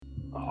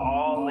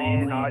All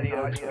in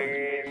audio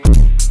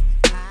experience.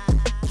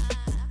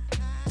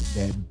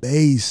 That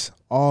bass,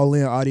 all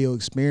in audio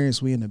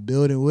experience. We in the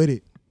building with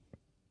it.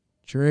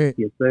 Trent,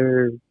 Yes,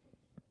 sir.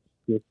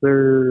 Yes,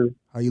 sir.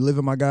 how you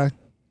living, my guy?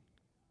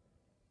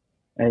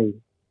 Hey,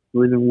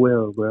 living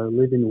well, bro.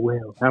 Living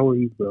well. How are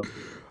you, bro?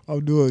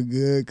 I'm doing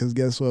good because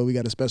guess what? We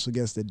got a special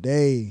guest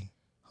today.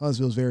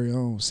 Huntsville's very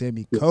own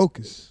Sammy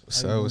Kokus.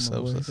 What's How you up? doing, What's my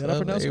up? boy? What's Did I up,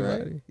 pronounce it right?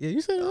 everybody? Yeah,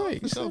 you said it right.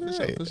 for You sure,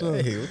 said it for right. sure, for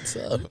sure. Hey, what's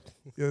up?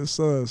 Yes,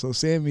 sir. So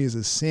Sammy is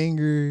a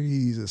singer.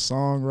 He's a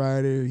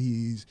songwriter.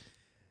 He's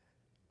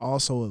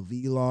also a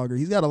vlogger.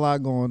 He's got a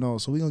lot going on.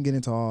 So we're gonna get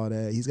into all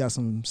that. He's got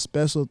some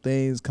special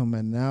things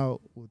coming out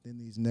within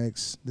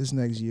this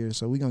next year.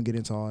 So we're gonna get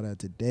into all that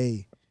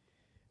today.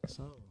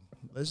 So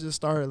let's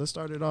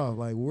start it off.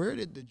 Like, where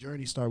did the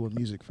journey start with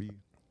music for you?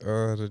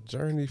 The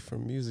journey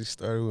from music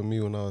started with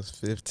me when I was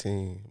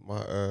 15.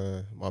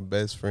 My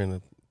best friend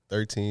of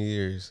 13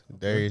 years,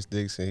 Darius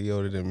Dixon, he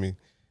older than me,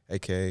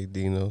 aka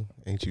Dino,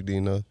 ain't you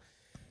Dino?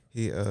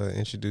 He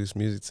introduced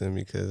music to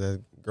me because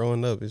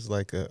growing up, it's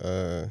like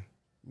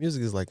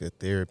music is like a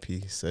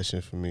therapy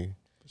session for me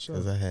For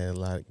because I had a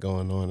lot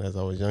going on as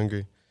I was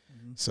younger.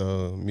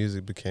 So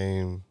music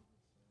became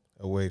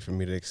a way for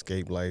me to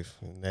escape life,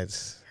 and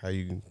that's how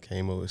you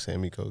came up with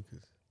Sammy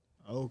Kokus.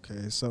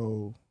 Okay,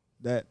 so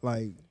that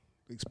like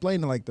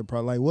explain like the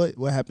pro like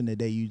what happened the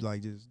day you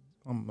like just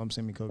I'm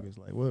Sammy Kokus,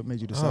 like what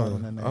made you decide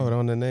on that name?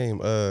 On the name.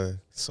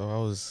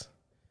 So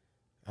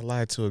I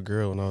lied to a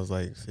girl when I was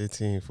like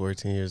 15,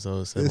 14 years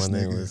old, said This my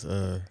name nigga.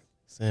 was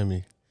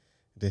Sammy.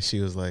 Then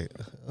she was like,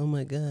 "Oh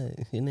my God,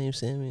 your name's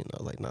Sammy?" And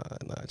I was like, nah,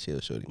 chill,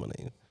 shorty, my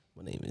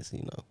name is,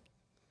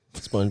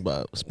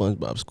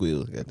 SpongeBob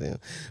Squeal, goddamn.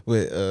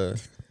 But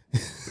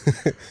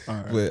All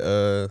right.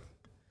 but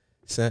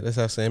that's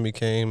how Sammy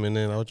came, and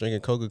then I was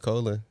drinking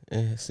Coca-Cola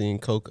and seeing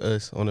Coke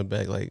Us on the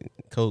back, like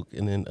Coke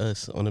and then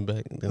Us on the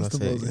back. Then That's I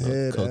the said, most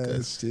head Coke ass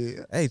Us.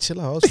 shit. Hey, chill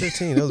out. I was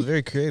 15. That was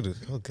very creative.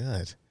 Oh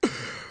God.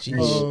 Jeez.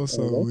 Oh,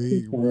 so that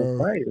weak, shit kinda bro.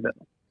 fire,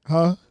 though.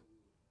 Huh?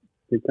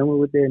 To come up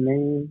with their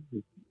name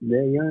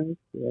that young,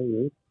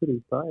 it's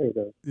pretty fire,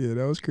 though. Yeah,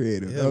 that was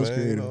creative. Yeah, That was man.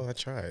 creative. I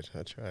tried.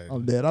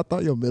 I'm dead. I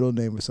thought your middle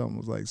name or something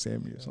was like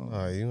Sammy or something.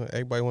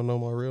 Everybody want to know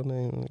my real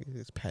name?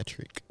 It's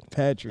Patrick.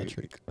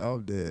 Patrick.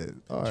 I'm dead.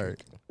 All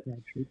right.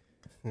 Patrick.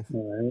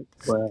 All right.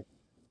 Well,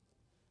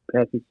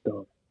 Patrick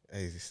Star.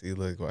 Hey, see,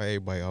 look, why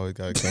everybody always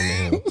gotta come to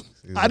him?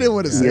 See, I didn't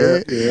want to say Yeah,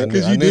 it yeah.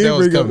 because I you knew did that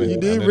was bring up coming. you I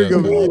did knew bring that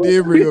up was you coming.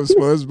 did bring up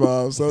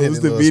SpongeBob. So And it's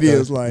the the little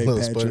videos Spon- like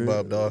little Patrick.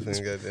 SpongeBob dolphin.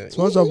 Goddamn.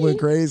 SpongeBob went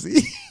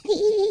crazy.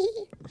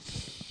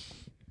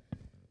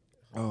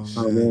 Oh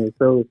Oh man. man.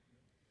 So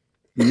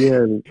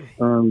yeah.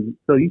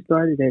 So you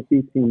started at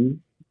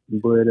 15,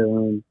 but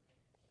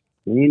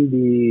when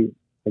did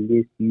I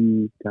guess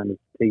you kind of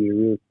take it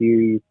real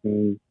serious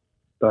and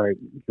start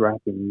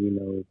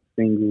dropping,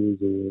 singles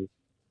or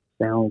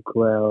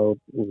SoundCloud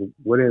or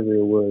whatever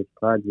it was,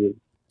 projects,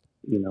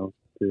 to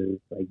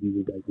like you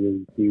was like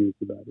really serious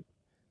about it.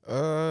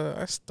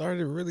 I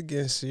started really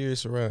getting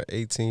serious around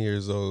 18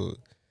 years old.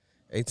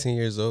 18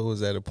 years old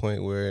was at a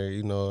point where,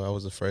 I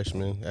was a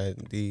freshman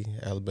at the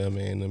Alabama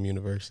A&M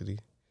University.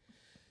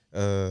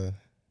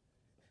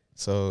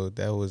 So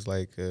that was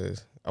like,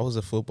 I was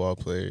a football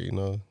player,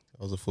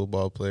 I was a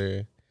football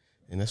player,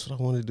 and that's what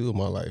I wanted to do in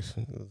my life,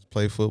 was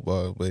play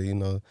football. But,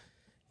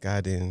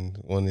 God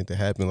didn't want it to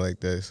happen like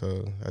that,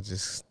 so I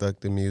just stuck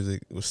to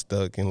music, was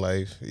stuck in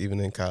life, even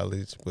in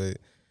college, but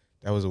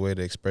that was a way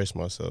to express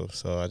myself.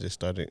 So I just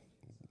started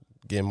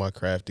getting my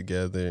craft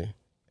together,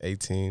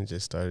 18,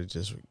 just started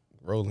just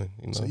rolling,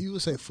 So you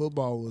would say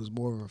football was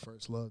more of a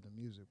first love than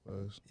music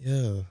was?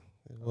 Yeah,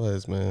 it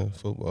was, man.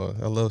 Football.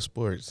 I love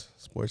sports.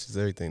 Sports is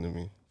everything to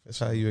me. That's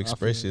how you I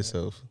express feel that.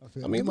 yourself.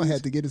 I mean, you might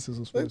have to get into some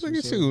Look, sports. look for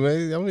at sure. you,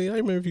 man. I mean, I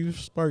remember you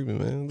sparked me,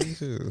 man. Look at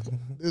you.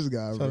 This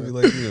guy, Trying bro. to be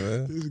like you,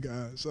 man. This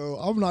guy. So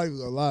I'm not even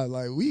gonna lie.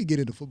 Like, we get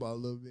into football a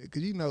little bit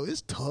because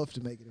it's tough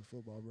to make it in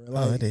football, bro.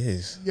 Like, Oh, it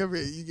is.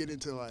 you get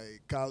into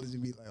like college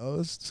and be like,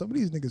 oh, some of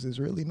these niggas is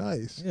really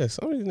nice. Yeah,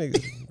 some of these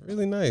niggas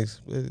really nice,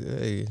 but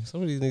hey,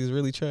 some of these niggas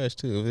really trash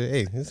too. But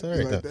hey, it's all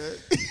Be right like though. that.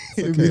 It's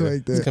It'd be okay. like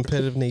It's that.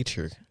 competitive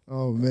nature.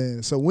 Oh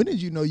man. So when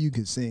did you know you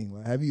could sing?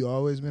 Like, have you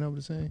always been able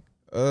to sing?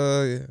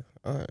 Yeah.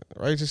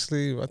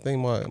 Righteously, I think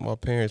my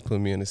parents put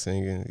me into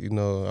singing.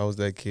 I was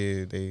that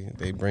kid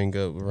they bring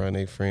up around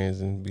their friends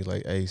and be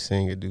like, "Hey,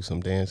 sing it, do some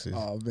dances."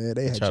 Oh man,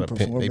 they had Try you to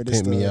performing they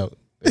this pimp me stuff. out.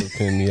 They was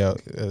pimping me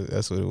out.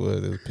 That's what it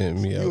was. They was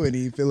pimping me You out. wouldn't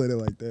even feeling it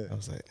like I that.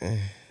 was like,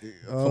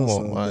 Oh, come so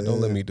on, ma, don't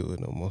let bad. me do it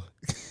no more.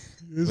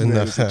 This But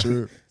man is a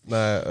trip.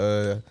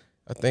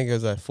 I think I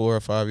was like 4 or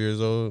 5 years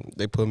old.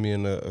 They put me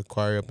in a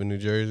choir up in New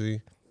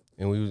Jersey,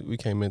 and we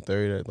came in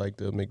third at like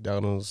the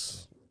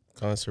McDonald's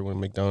concert when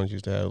McDonald's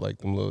used to have like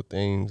them little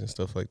things and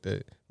stuff like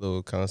that,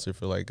 little concert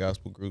for like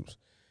gospel groups,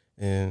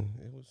 and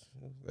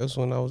that's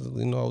when I was I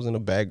was in the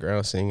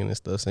background singing and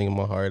stuff, singing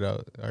my heart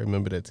out. I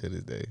remember that to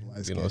this day.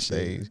 Get on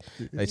stage,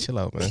 hey, chill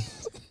out, man.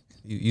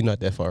 You're not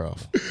that far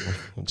off.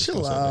 I'm just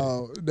Chill gonna say that.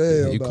 out.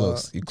 Damn, You nah.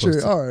 close. You Trey,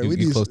 close. all right, we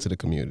You need close to the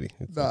community.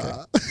 It's okay.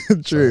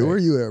 Nah. Trey, All right. where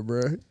you at,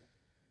 bro?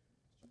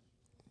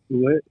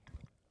 What?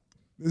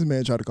 This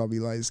man tried to call me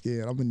light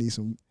skinned. I'm gonna need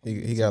some.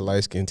 He got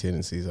light skin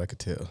tendencies. I could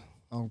tell.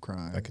 I'm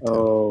crying. I could tell.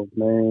 Oh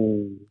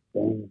man,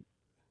 damn.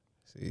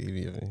 See,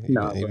 even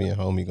Nah, even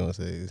homie gonna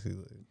say this. He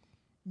like,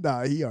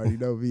 Nah, he already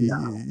know me.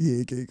 Nah.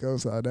 He can't go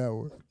outside that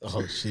one.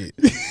 oh shit.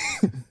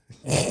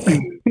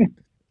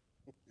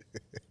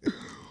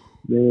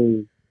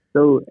 Man.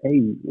 So hey,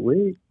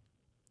 where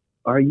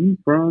are you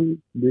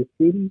from? The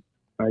city?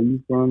 Are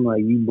you from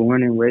like you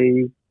born and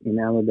raised in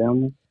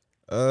Alabama?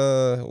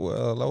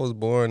 Well, I was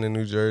born in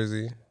New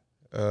Jersey.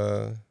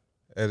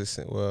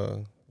 Edison.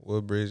 Well,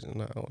 Woodbridge.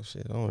 No, oh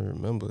shit, I don't even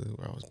remember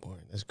where I was born.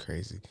 That's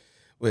crazy.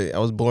 Wait, I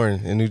was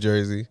born in New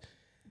Jersey,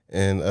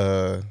 and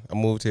I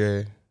moved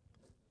here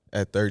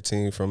at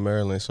 13 from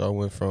Maryland. So I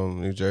went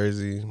from New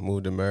Jersey,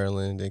 moved to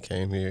Maryland, then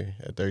came here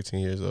at 13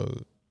 years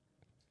old.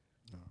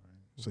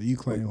 So you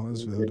claim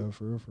Huntsville though,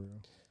 for real, for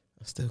real.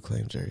 I still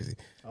claim Jersey.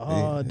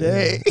 Oh, Yeah,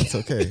 dang. it's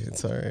okay.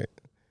 It's all right.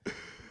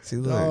 See,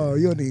 look. Oh,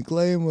 you don't even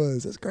claim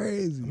us. That's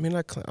crazy. I mean,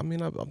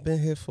 I've been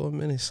here for a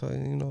minute, so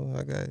you know,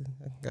 I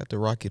got the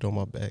rocket on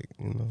my back,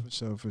 you know. For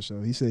sure, for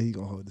sure. He said he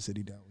gonna hold the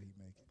city down when he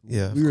make it.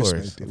 Yeah, we of course,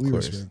 respect it. of We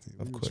course, respect it.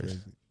 of We course.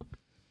 respect it.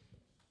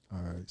 All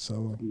right.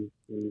 So,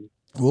 Mm.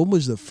 what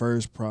was the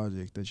first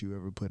project that you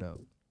ever put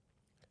out?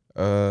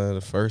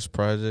 The first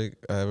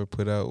project I ever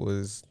put out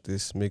was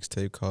this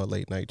mixtape called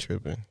Late Night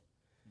Trippin'.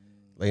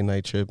 Late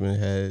Night Trippin'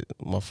 had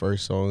my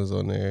first songs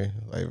on there,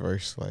 like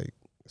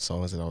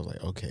songs that I was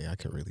like, okay, I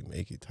could really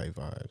make it type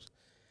vibes.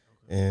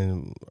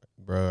 And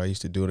bro, I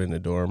used to do it in the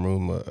dorm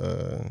room. What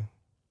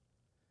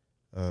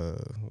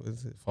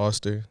is it,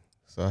 Foster?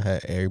 So I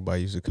had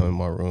everybody used to come in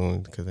my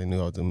room because they knew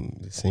I was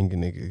the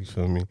singing nigga. You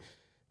feel me?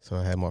 So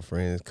I had my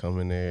friends come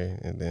in there,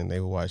 and then they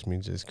would watch me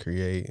just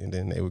create, and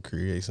then they would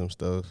create some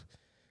stuff.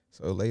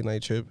 So Late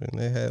Night Trippin',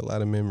 they had a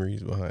lot of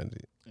memories behind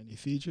it. Any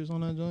features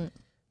on that joint?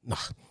 Nah,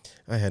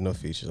 I had no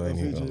features. I ain't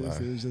even gonna lie.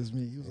 It was just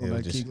me. He was Yeah, on it that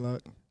was just- kick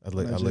lock. I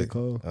look, Not I J. look,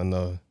 Cole. I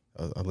know.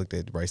 I looked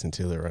at Bryson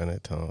Tiller around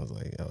that time. I was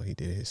like, oh, he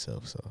did it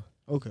himself. So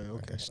Okay,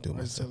 okay. I should do it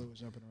Bryson myself. Tiller was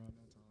jumping around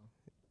that time.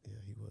 yeah,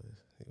 he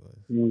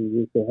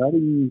was. So how do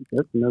you?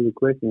 That's another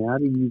question. How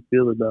do you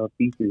feel about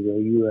features?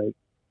 Are you like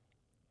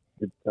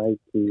the type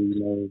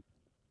to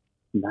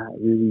not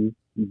really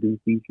do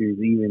features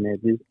even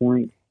at this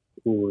point,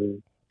 or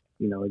it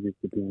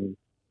just depends?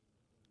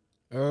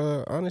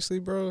 Honestly,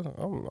 bro,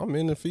 I'm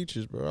in the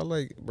features, bro. I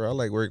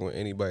like working with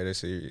anybody that's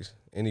serious,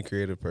 any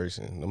creative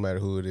person, no matter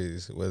who it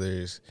is. Whether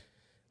it's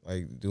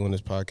like doing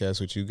this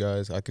podcast with you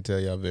guys, I could tell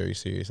y'all very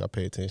serious. I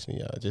pay attention to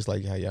y'all, just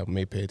like how y'all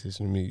may pay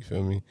attention to me. You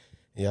feel me?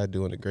 And y'all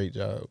doing a great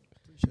job.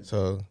 Appreciate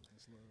So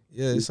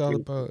yeah, it's all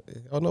about.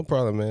 Oh, no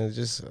problem, man.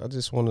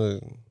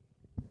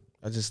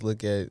 I just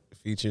look at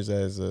features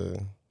as a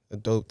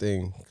dope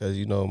thing because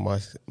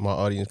my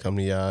audience come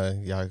to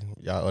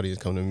y'all audience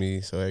come to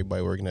me, so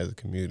everybody working as a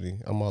community.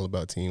 I'm all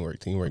about teamwork.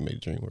 Teamwork make the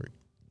dream work.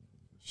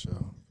 For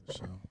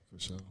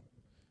sure.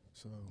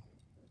 So,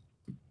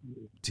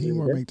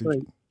 teamwork make the.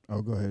 Like,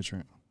 Oh, go ahead,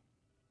 Trent.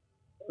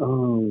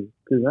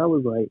 because I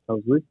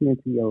was listening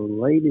to your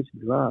latest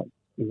drop,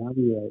 and I'll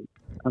be like,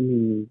 I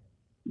mean,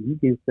 you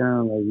can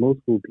sound like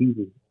multiple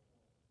people,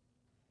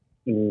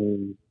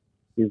 and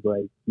it's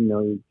like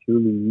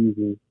truly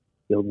using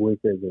your voice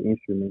as an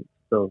instrument.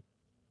 So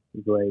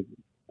it's like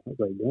I was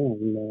like,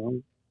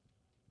 damn,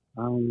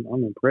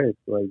 I'm impressed.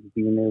 Like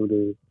being able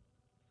to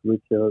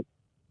switch up,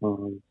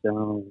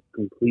 sound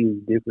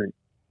completely different.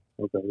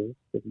 I was like,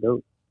 that's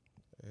dope.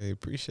 Hey,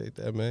 appreciate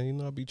that,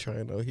 man. I be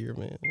trying out here,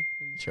 man. I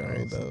be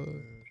trying though.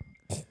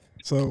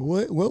 So,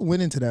 what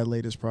went into that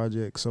latest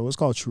project? So, it's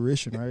called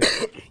Truition,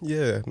 right?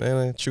 Yeah,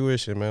 man.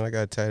 Tuition, man. I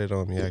got it tatted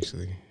on me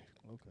actually.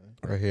 Okay.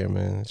 Right here,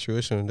 man.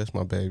 Tuition, that's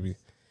my baby.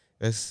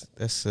 That's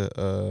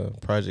a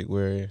project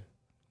where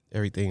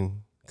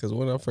everything. Because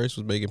when I first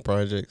was making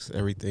projects,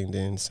 everything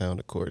didn't sound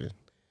according.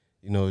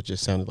 It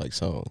just sounded like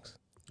songs.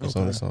 It's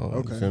on the song.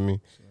 Okay. You feel me?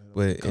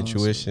 But Concept.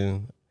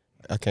 Intuition,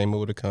 I came up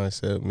with a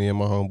concept. Me and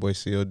my homeboy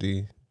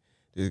COD,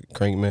 the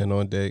Crank Man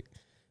on Deck,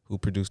 who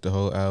produced the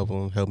whole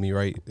album, helped me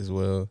write as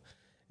well.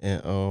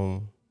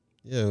 And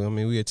yeah, I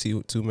mean, we a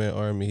two-man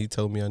army. He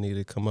told me I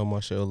needed to come on my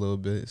show a little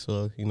bit,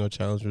 so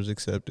challenge was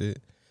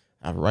accepted.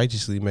 I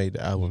righteously made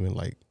the album in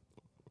like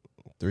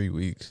 3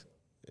 weeks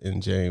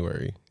in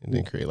January, and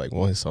then create like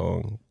one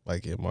song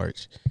like in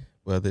March.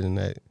 But other than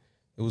that,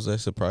 it was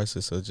just a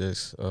process of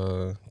just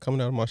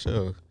coming out of my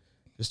show.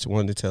 Just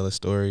wanted to tell a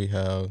story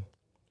how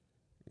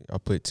I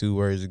put two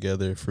words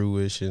together,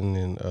 fruition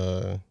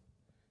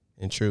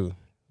and true.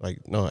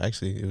 Like, no,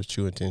 actually, it was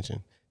true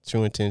intention.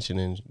 True intention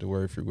and the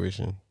word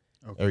fruition.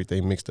 Okay.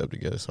 Everything mixed up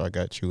together. So I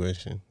got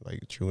truition,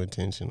 like true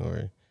intention,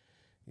 or,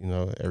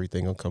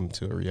 everything will come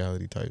to a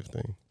reality type of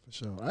thing. For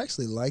sure. I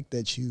actually like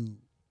that you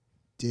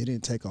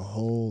didn't take a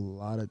whole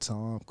lot of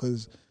time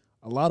because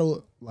a lot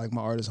of like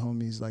my artist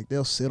homies, like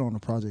they'll sit on the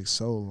project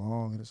so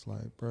long and it's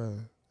like, bruh,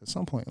 at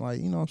some point, like,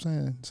 you know what I'm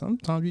saying?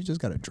 Sometimes you just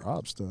got to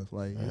drop stuff.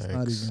 Like, it's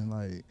not Facts. even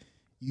like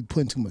you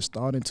putting too much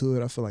thought into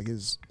it. I feel like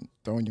it's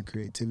throwing your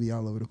creativity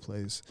all over the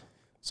place.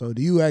 So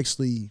do you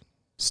actually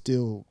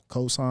still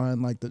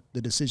co-sign like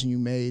the decision you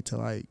made to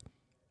like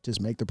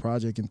just make the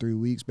project in 3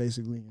 weeks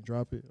basically and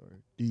drop it, or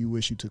do you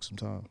wish you took some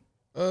time?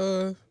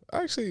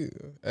 Actually,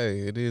 hey,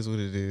 it is what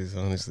it is.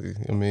 Honestly,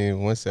 I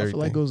mean, once I everything.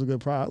 feel like it was a good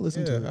project.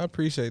 Listen to it. I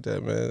appreciate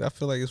that, man. I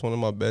feel like it's one of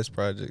my best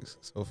projects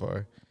so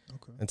far.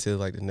 Okay. Until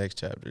like the next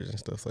chapters and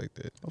stuff like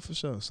that. Oh, for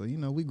sure. So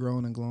we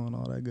growing and glowing,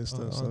 all that good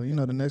stuff. So okay,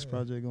 the next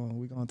project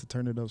we going to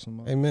turn it up some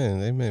more.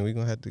 Amen. We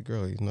gonna have to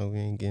grow. We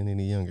ain't getting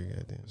any younger,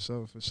 goddamn.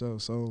 For sure.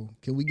 So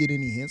can we get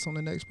any hints on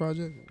the next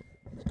project?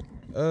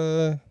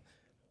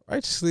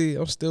 Righteously,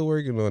 I'm still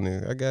working on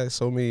it. I got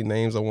so many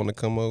names I want to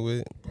come up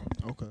with.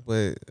 Okay.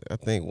 But I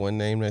think one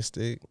name that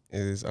stick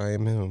is I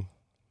Am Him.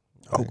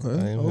 Okay.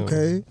 I Am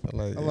Okay. Him.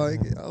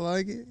 I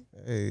like it.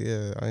 Hey,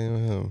 yeah, I Am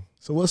Him.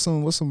 So what you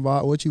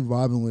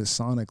vibing with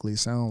sonically,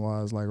 sound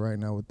wise, like right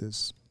now with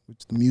the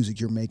music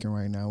you're making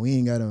right now? We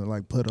ain't gotta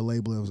like put a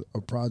label of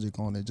a project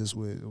on it, just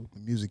with the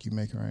music you're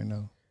making right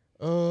now.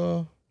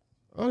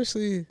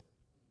 Honestly,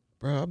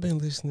 bro, I've been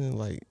listening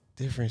like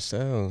different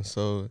sounds.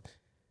 So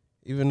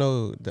even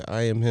though the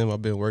I Am Him,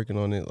 I've been working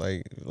on it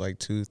like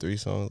 2-3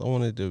 songs. I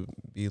wanted to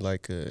be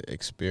like a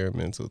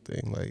experimental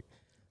thing. Like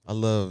I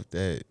love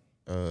that.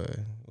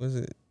 What is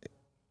it?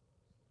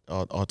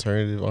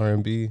 Alternative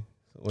R&B.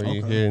 Where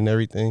you're hearing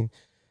everything.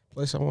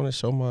 Plus, I want to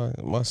show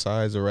my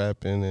sides of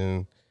rapping,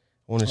 and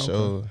I want to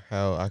show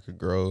how I could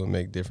grow and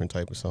make different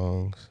type of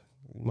songs.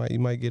 You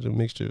might get a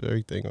mixture of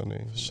everything on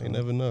there. Sure. You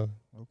never know.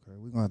 Okay,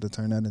 we're gonna have to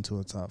turn that into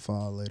a top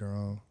 5 later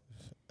on.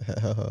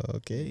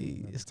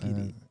 Okay, let's get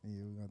it.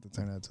 Yeah, we're gonna have to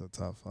turn that into a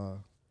top 5.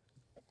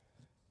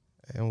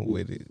 Hey, I'm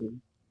with it.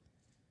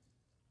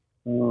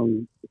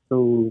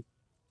 So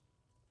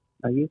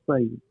I guess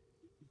like,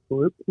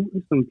 who are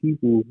some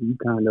people you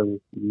kind of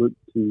look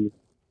to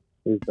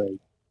as like,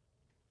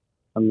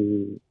 I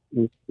mean,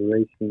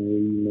 inspiration where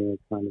you may have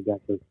kind of got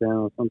your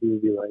sound? Some people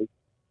be like,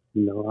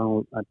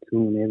 I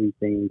tune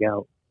everything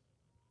out.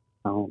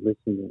 I don't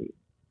listen to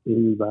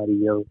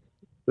anybody else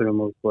for the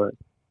most part.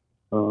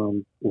 Or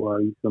are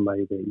you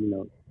somebody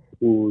that,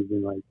 pulls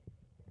and like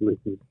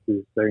listens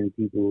to certain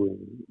people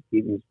and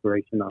get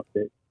inspiration off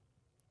that?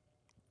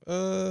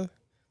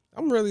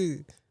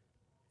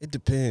 It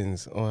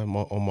depends on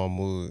my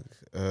mood.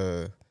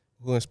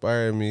 Who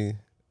inspired me?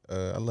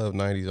 I love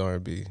 90s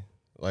R&B.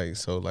 Like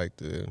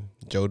the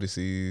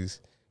Jodeci's.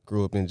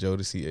 Grew up in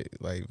Jodeci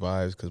like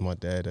vibes because my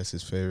dad, that's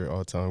his favorite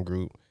all-time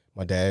group.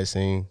 My dad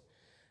sing,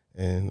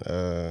 and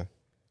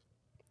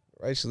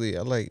actually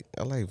I like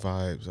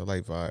vibes. I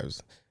like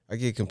vibes. I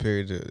get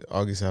compared to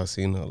August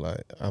Alsina a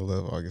lot. I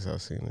love August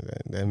Alsina.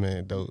 That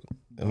man dope.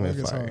 That man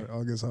fire.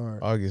 August hard.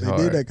 August they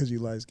hard. did that because you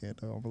light skinned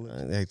though.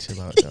 Hey,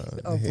 chill out, dog.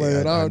 I'm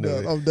playing. I'm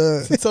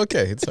done. It's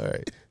okay. It's all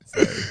right.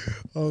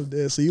 I'm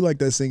dead. So you like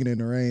that singing in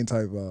the rain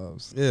type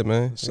vibes? Yeah,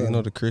 man. Sure.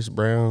 The Chris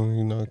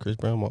Brown. Chris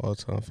Brown my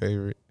all-time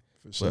favorite.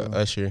 For sure. But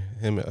Usher,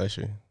 him and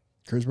Usher.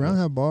 Chris Brown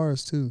had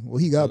bars too. Well,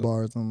 he got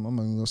bars. I'm not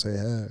even gonna say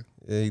had.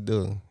 Yeah, he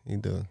do.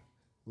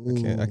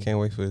 I can't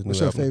wait for his new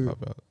album to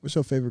pop out. What's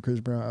your favorite Chris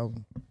Brown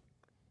album?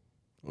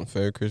 My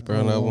favorite Chris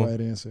Brown album? Right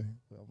answer.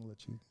 I'm gonna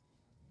let you.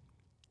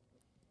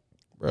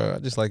 Bro, I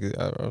just like it.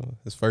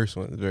 His first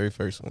one, the very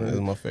first one. This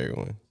is my favorite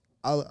one.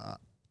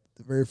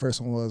 The very first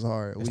one was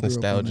hard. It's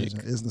nostalgic.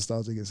 It's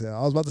nostalgic as hell.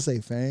 I was about to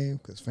say Fame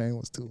because Fame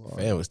was too hard.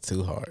 Fame was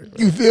too hard.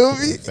 Bro. You feel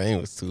me?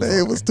 Fame was too hard.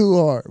 Fame was too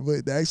hard.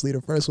 But actually,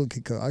 the first one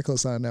I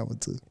co-sign that one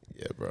too.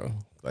 Yeah, bro.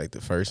 Like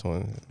the first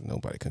one,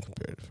 nobody can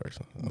compare to the first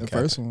one.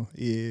 First one,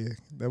 yeah.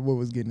 That boy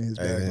was getting in his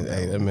bag.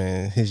 Hey, that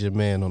man, he's your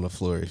man on the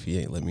floor. If he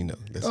ain't, let me know.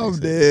 I'm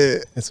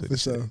dead. That's what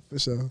for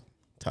sure.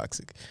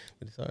 Toxic.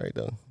 But it's all right,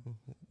 though.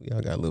 We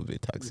all got a little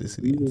bit of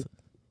toxicity.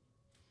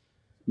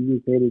 He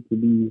was headed to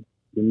be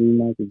the new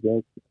Michael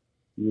Jackson.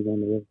 He was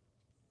on the way.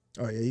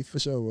 Oh, yeah, he for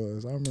sure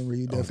was. I remember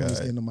he definitely was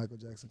getting the Michael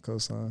Jackson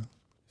cosign.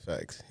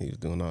 Facts. He was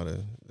doing all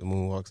the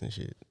moonwalks and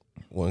shit.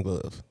 One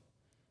glove.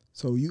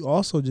 So you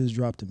also just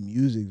dropped a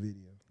music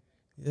video.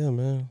 Yeah,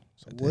 man.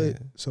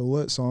 So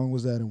what song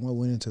was that, and what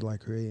went into like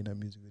creating that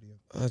music video?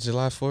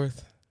 July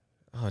 4th.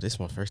 Oh, this is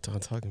my first time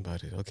talking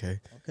about it. Okay,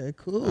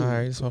 cool. All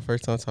right, this is my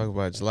first time talking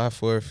about it. July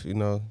 4th.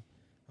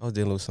 I was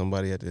dealing with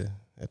somebody at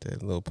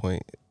that little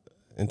point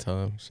in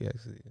time. She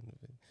actually,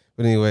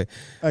 but anyway,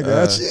 I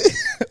got you.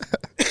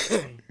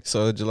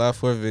 So July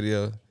 4th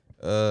video.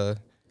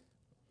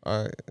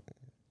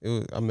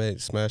 I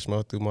met Smash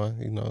Mouth through my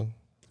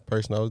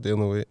person I was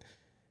dealing with.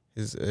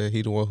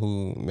 He the one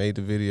who made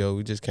the video.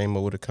 We just came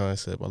up with a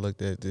concept. I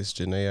looked at this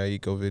Janae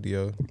Aiko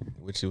video,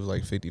 which it was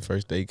like 50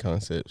 first date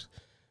concepts,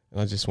 and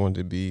I just wanted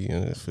to be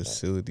in a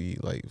vicinity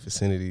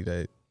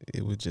that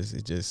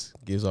it just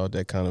gives all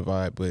that kind of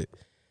vibe. But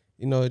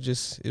it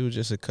was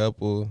just a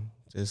couple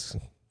just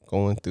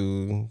going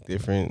through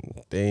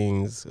different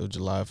things of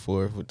July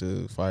 4th with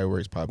the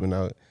fireworks popping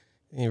out.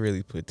 Ain't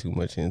really put too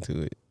much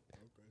into it.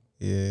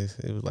 Yeah,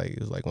 it was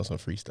like on some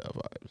freestyle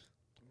vibes.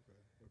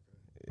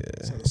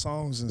 Yeah. So the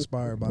song's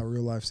inspired by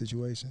real life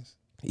situations.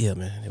 Yeah,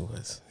 man, it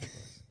was.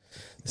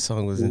 The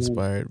song was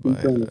inspired by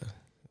it.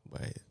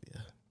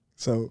 Yeah.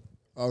 So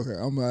okay,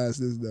 I'm gonna ask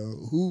this though: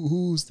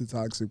 who's the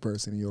toxic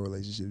person in your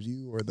relationships,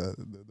 you or the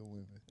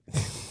women?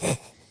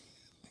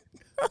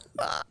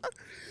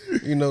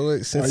 You know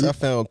what? Since you- I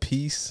found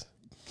peace,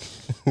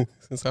 I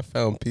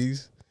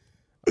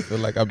feel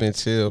like I've been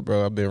chill,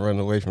 bro. I've been running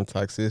away from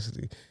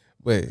toxicity.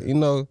 But you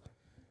know,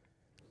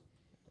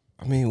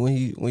 I mean, when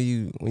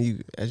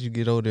you as you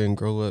get older and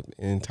grow up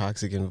in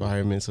toxic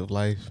environments of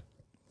life,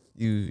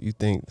 you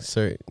think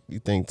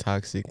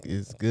toxic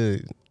is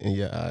good in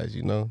your eyes,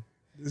 you know.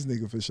 This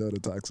nigga for sure the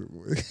toxic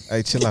boy.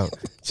 Hey, chill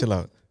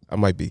out. I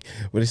might be,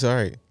 but it's all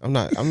right. I'm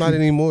not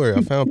anymore.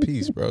 I found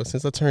peace, bro.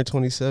 Since I turned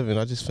 27,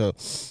 I just felt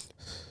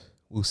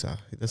woosah.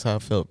 That's how I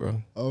felt,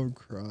 bro. I'm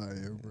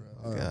crying, bro.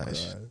 I'm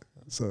Gosh. crying.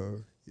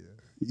 So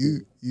yeah,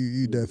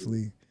 you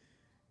definitely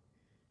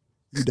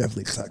the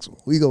toxic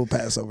one. We gonna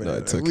pass over No,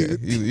 that. it's okay.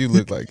 You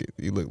look like it.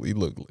 You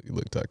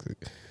look toxic.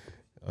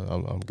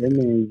 I'm That good.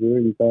 man is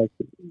really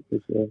toxic for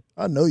sure.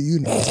 I know you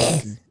not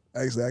talking.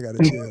 Actually, I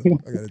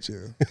gotta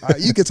chill.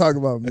 You can talk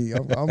about me.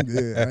 I'm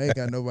good. I ain't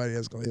got nobody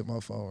that's gonna hit my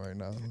phone right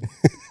now.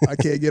 I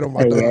can't get on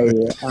my Hey,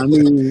 dog.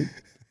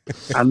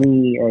 I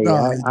mean, hey,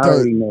 Nah, I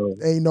already know.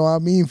 Ain't no I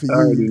mean for I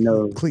already you.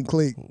 know. Clink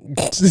clink.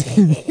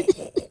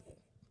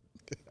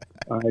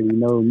 I already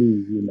know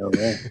me. You know,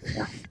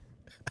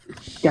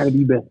 gotta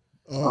be better.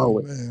 Oh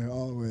Always. man,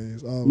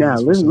 always. Now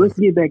for let's sure. let's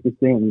get back to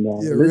Sammy. Now,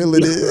 Yeah, let's reel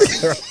it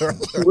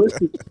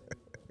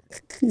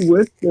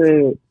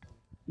in.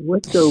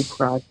 what's your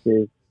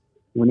process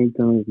when it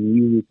comes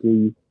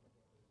musically,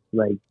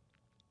 like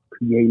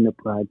creating a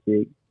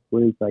project?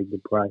 What is like the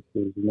process?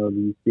 You know, do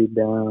you sit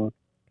down,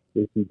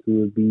 listen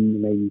to a beat,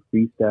 maybe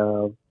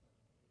freestyle,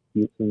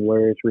 get some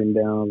words written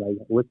down? Like,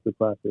 what's the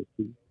process?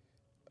 For you?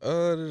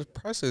 The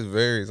process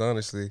varies,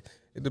 honestly.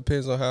 It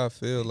depends on how I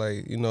feel.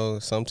 Like, you know,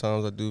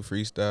 sometimes I do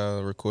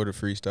freestyle, record a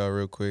freestyle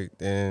real quick,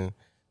 then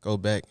go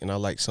back and I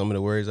like some of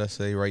the words I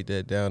say, write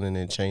that down, and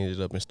then change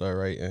it up and start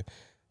writing.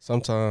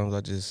 Sometimes I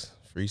just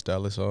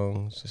freestyle a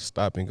song, just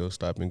stop and go.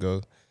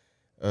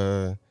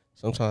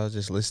 Sometimes I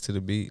just listen to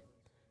the beat.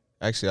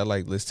 Actually, I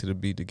like listen to the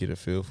beat to get a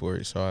feel for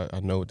it, so I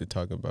know what to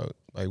talk about,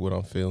 like what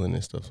I'm feeling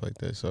and stuff like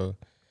that. So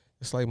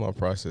it's like my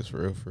process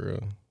for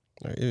real.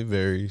 Like, it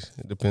varies.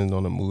 It depends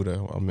on the mood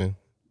I'm in.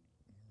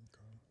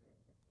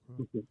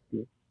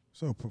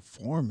 So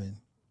performing.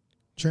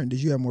 Trent,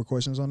 did you have more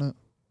questions on that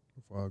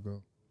before I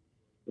go?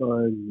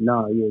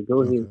 Nah, yeah,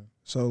 go ahead.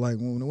 So like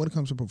when it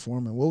comes to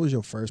performing, what was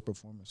your first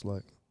performance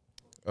like?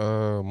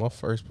 My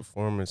first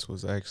performance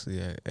was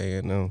actually at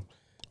A&M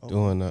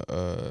doing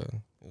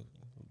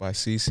by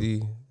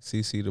CC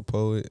the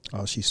poet.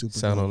 Oh, she's super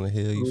Sound dope. on the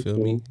Hill, you feel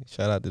Okay. me?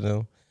 Shout out to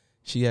them.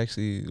 She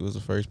actually was the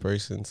first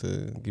person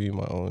to give me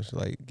my own,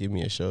 like give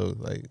me a show,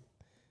 like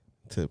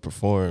to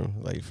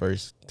perform, like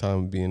first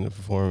time being a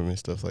performer and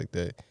stuff like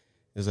that.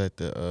 It was at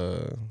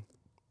the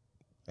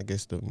I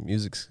guess the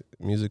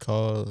music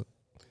hall,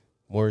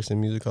 Morrison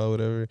Music Hall,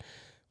 whatever,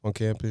 on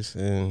campus,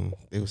 and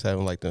they was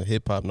having like the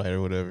hip hop night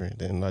or whatever. And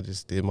then I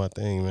just did my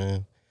thing,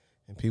 man,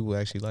 and people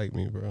actually like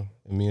me, bro.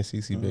 And me and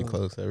CC been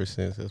close ever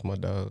since. That's my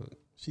dog.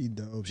 She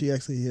dope. She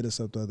actually hit us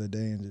up the other day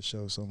and just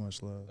showed so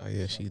much love. Oh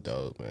yeah, she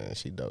dope, man.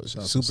 She dope. Shout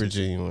out to Super CC.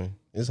 genuine.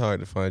 It's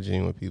hard to find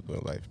genuine people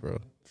in life, bro.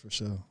 For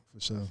sure.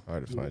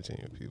 Hard to find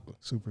genuine people.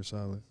 Super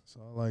solid. So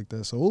I like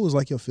that. So what was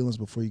like your feelings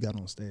before you got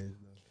on stage?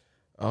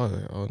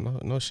 Oh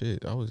no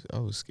shit. I was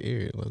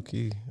scared, low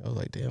key. I was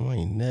like, damn, I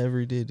ain't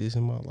never did this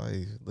in my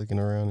life. Looking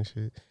around and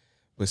shit.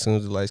 But as soon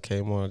as the lights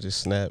came on, I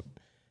just snapped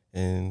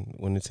and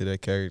went into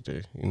that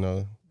character. You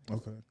know,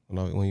 Okay.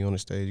 when you on the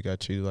stage, you got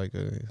treated like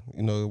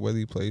whether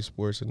you play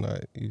sports or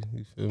not. You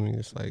feel me?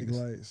 It's like, Big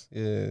lights.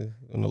 yeah,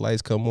 when the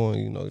lights come on,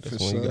 you know, that's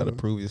For when you gotta sure.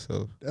 prove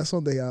yourself. That's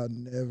something I'll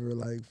never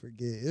like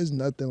forget. It's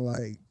nothing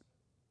like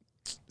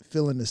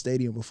filling the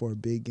stadium before a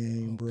big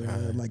game, bro.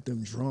 God. Like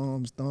them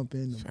drums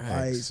thumping, the Facts.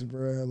 lights,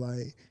 bro.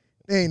 Like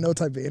there ain't no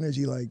type of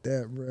energy like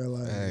that, bro.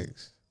 Like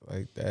Facts.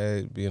 Like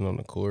that, being on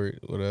the court,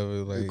 whatever,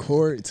 the like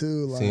court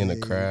too, like seeing the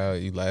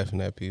crowd, you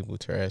laughing at people,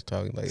 trash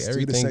talking, like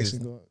student everything is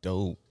section going.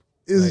 dope.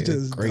 It's like,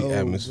 just great dope,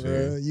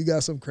 atmosphere. Bro. You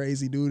got some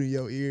crazy dude in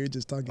your ear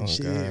just talking Oh,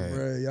 shit, God.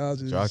 bro. Y'all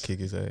just Draw kick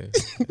his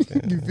ass.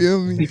 you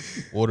feel me?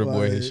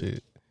 Waterboy his Like,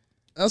 shit.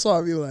 That's why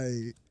I be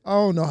like, I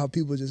don't know how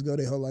people just go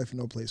their whole life and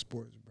don't play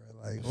sports, bro.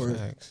 Like or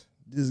Facts.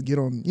 just get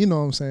on, you know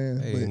what I'm saying?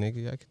 Hey, But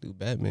nigga, I could do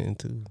Batman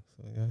too.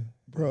 So, yeah.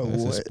 bro,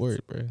 That's what? a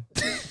sport, bro.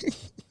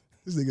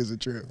 This nigga's a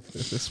trip.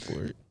 That's a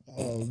sport.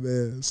 Oh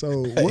man.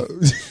 So what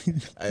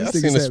I This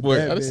seen nigga the said sport.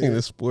 I Batman. seen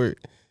the sport.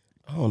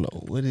 I don't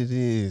know what it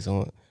is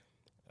on.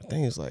 I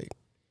think it's like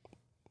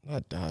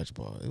not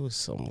dodgeball. It was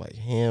something like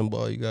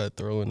handball. You gotta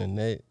throw in the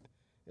net.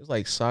 It was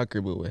like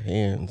soccer but with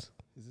hands.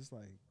 Is this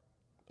like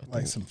I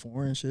think- some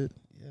foreign shit?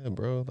 Yeah,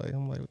 bro. Like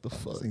I'm like, what the This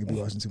fuck? nigga be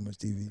watching too much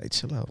TV. Like,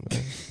 chill out,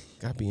 man.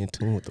 Gotta be in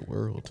tune with the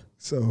world.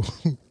 So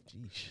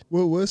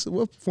Jeez.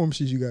 what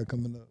performances you got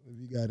coming up? If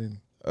you got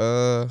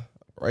any?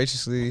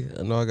 Righteously,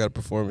 I know I got a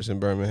performance in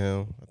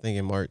Birmingham. I think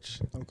in March.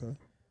 Okay.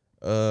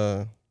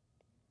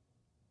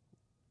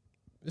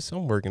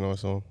 I'm working on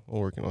some.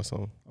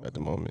 At the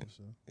moment.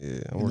 So,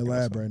 Yeah, I'm in the working on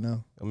lab some. right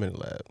now. I'm in the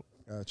lab.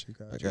 Got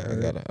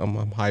you.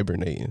 I'm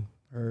hibernating.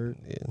 Heard.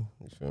 Yeah,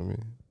 you feel me?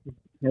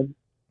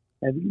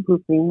 Have you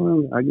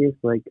performed? I guess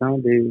like kind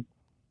of in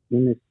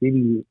the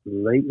city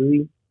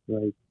lately,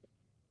 Like,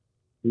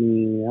 I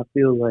mean, I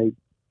feel like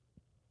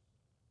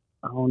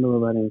I don't know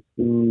about as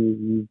soon as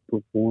you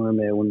perform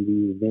at one of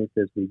these events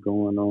that's been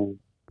going on.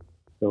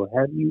 So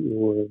have you,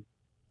 or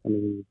I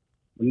mean,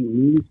 we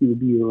used to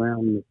be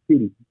around the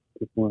city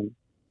performing.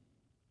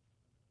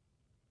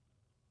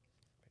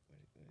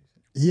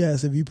 He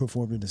asked if you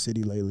performed in the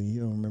city lately.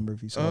 You don't remember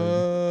if he saw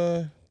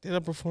you. Did I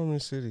perform in the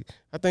city?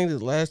 I think the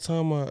last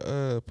time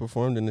I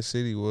performed in the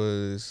city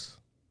was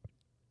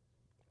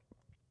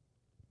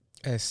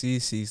at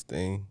CC's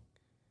thing,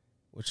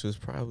 which was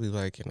probably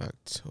like in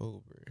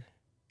October.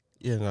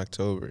 Yeah, in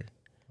October.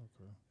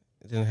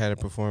 Then I had a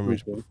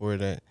performance Okay. before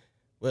that.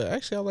 But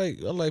actually,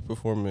 I like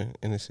performing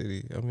in the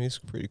city. I mean, it's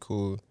pretty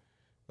cool.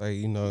 Like,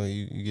 you know,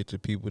 you get the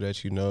people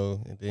that you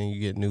know, and then you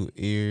get new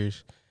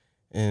ears,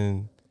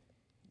 and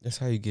that's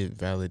how you get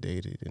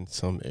validated in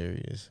some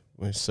areas.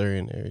 In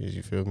certain areas,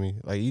 you feel me?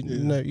 Like you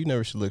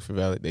never should look for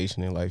validation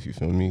in life. You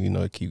feel me? You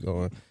know, keep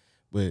going,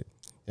 but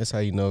that's how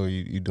you know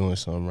you doing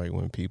something right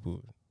when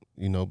people,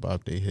 you know,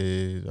 bob their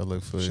head. I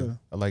look for. Sure.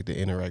 I like to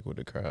interact with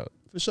the crowd.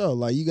 For sure.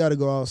 Like you got to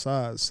go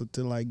outside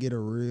to like get a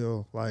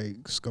real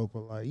like scope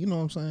of like, you know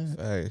what I'm saying?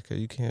 Fact, cause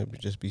you can't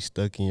just be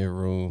stuck in your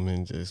room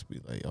and just be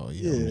like, oh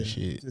yeah, I'm the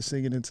shit. Just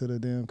singing into the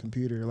damn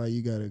computer. Like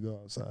you got to go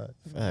outside.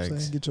 You know what I'm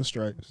Facts. saying? Get your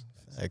stripes.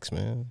 Facts,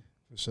 man.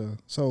 For sure.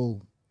 So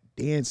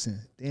dancing.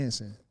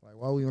 Like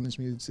while we on this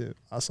music tip,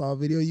 I saw a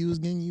video you was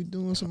getting you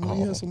doing some.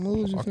 You had some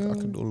moves. You I feel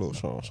me? could do a little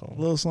song.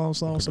 Little song.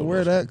 So do a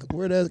where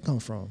little that come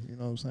from? You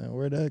know what I'm saying?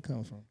 Where that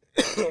come from?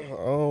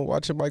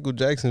 Watching Michael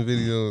Jackson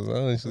videos,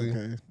 honestly.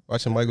 Okay.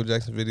 Watching Michael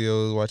Jackson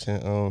videos,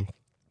 watching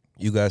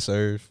You Got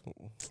Served.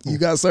 You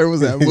Got Served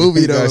was that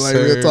movie You though. Got Like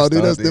real Served, talk,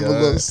 dude. That's Stop the them a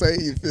little Yard. say.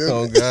 You feel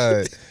Oh me?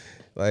 God.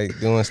 Like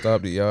doing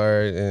Stop the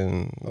Yard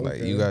and like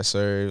Okay. You Got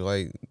Served.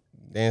 Like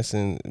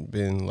dancing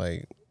been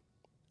like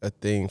a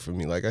thing for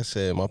me. Like I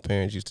said, my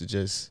parents used to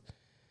just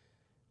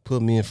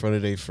put me in front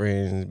of their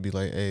friends and be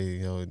like, hey,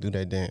 yo, do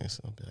that dance.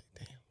 I'll be like,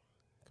 damn,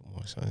 come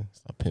on, son.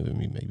 Stop pimping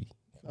me, maybe.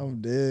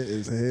 I'm dead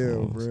as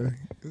hell, bro.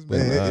 This But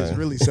man nah. is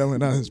really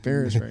selling out his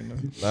parents right now.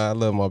 Nah, I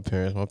love my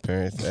parents. My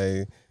parents,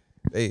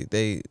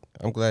 they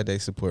I'm glad they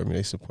support me.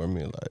 They support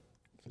me a lot.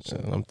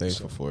 And I'm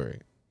thankful for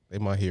it. They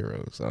my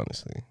heroes,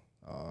 honestly.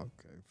 Oh,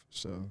 okay, for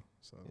sure.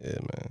 So, Yeah,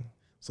 man.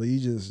 so you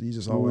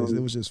just always it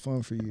was just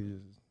fun for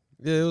you.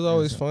 Yeah, it was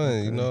always fun,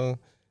 Okay. you know.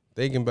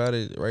 Thinking about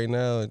it right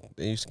now,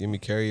 they used to give me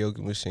karaoke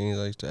machines.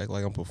 I used to act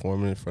like I'm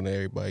performing in front of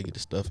everybody, get the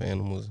stuffed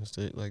animals and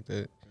shit like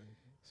that.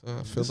 So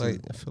I feel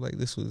like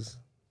this was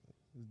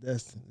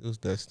Destined. it was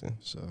destined.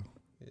 So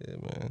Yeah,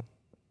 man.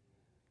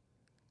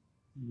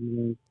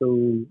 Yeah,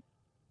 so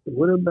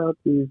what about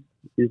this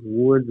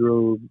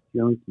wardrobe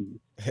junkie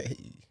Hey.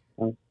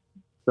 I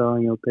saw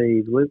on your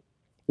page?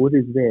 What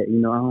is that? You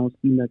know, I don't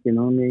see nothing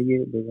on there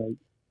yet, but like,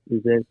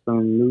 is that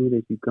something new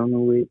that you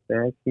coming with,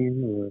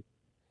 fashion or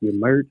your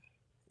merch?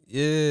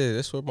 Yeah,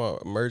 that's what my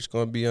merch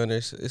gonna be on there.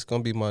 It's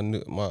gonna be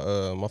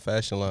my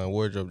fashion line,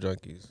 Wardrobe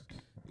Junkies.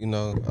 You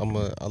know,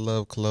 I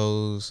love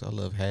clothes. I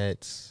love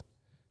hats.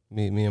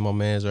 Me and my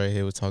man's right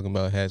here was talking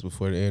about hats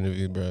before the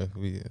interview, bro.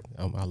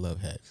 I love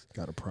hats.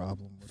 got a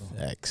problem with them.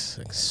 Facts,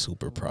 like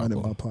super Right in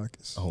my problem.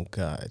 pockets. Oh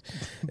God,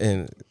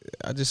 and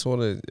I just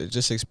want to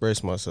just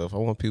express myself. I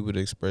want people to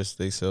express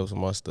themselves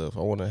with my stuff. I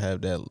want to have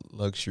that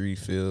luxury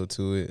feel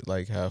to it,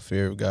 like how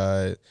Fear of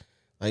God,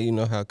 like you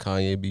know how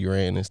Kanye be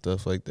ranting and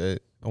stuff like that.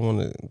 I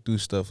want to do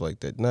stuff like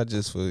that, not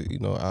just for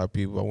our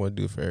people. I want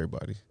to do it for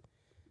everybody.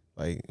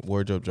 Like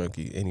Wardrobe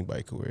Junkie,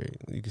 anybody could wear it.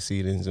 You can see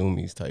it in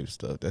Zoomies type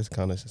stuff. That's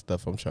kind of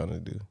stuff I'm trying to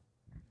do.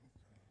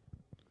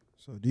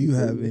 So do you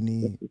have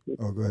any?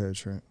 Oh, go ahead,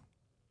 Trent.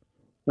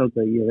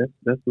 Okay, yeah,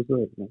 that's what's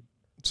up, man.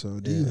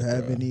 So do you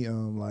have bro. any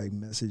like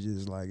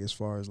messages like as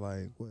far as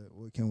like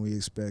what can we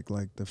expect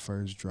like the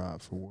first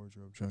drop for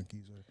Wardrobe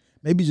Junkies, or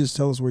maybe just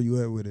tell us where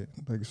you at with it,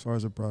 like as far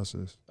as the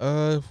process.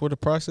 For the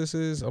process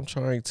is I'm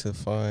trying to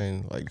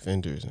find like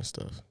vendors and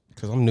stuff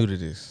because I'm new to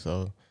this.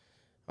 So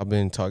I've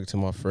been talking to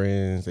my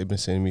friends. They've been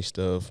sending me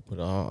stuff, but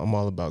I'm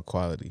all about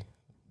quality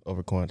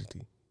over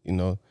quantity. You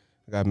know,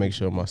 I gotta make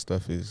sure my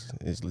stuff is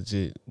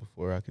legit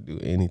before I could do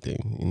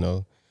anything. You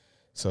know,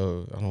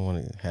 so I don't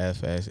want to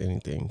half-ass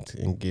anything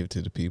and give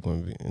to the people,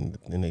 and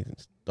then they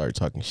start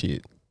talking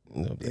shit.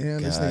 You know,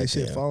 Damn, this nigga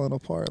shit falling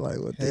apart. Like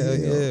what the Hell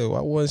hell? yeah! Why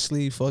one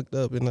sleeve fucked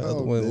up and the other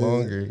Oh, one man.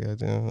 longer?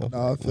 Goddamn.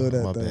 Nah, I feel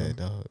that, My though. bad,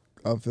 dog.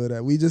 I feel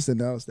that. We just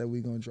announced that we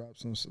gonna drop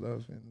some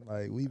stuff, and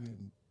like we've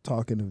been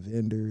talking to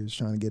vendors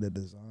trying to get a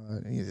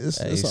design. And It's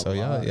Hey, a so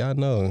lot. y'all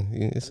know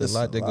it's a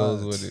lot that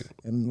goes with it,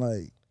 and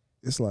like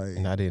it's like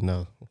and I didn't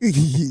know.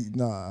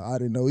 nah, I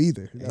didn't know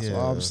either. That's why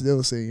I'm Yeah.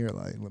 still sitting here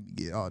like, let me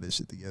get all this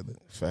shit together.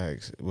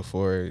 Facts.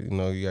 Before you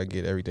gotta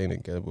get everything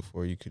together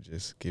before you could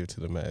just give it to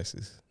the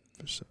masses.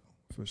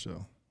 For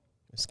sure.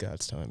 It's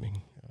God's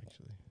timing,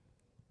 actually.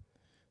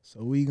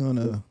 So we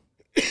gonna,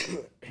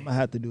 I'm gonna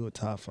have to do a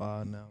top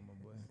 5 now, my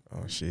boy.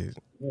 Oh shit.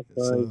 That's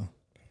all right. So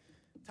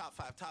Top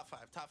five.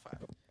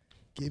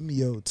 give me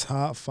your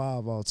top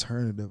 5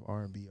 alternative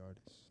R&B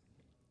artists.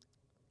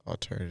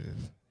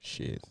 Alternative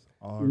shit.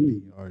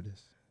 R&B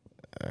artists.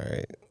 All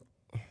right.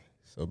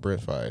 So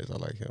Brent Fires, I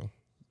like him.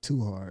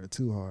 Too hard.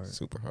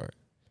 Super hard.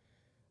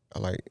 I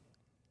like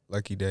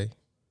Lucky Day.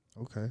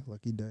 Okay,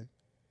 Lucky Day.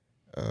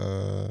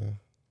 Damn,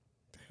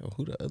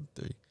 who the other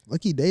three?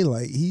 Lucky Day,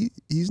 like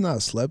he's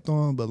not slept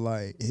on, but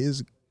like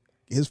his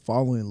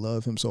following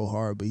love him so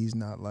hard, but he's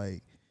not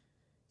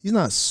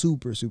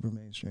super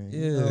mainstream.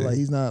 You know? Yeah. Like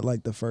he's not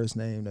like the first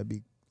name that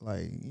be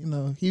like,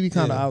 he be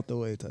kind of Yeah. out the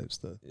way type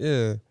stuff.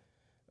 Yeah.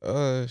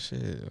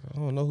 Shit. I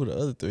don't know who the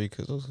other three,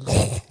 because those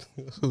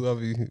who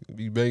I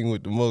be banging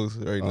with the most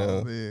right now.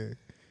 Oh man.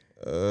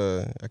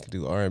 I could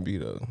do R&B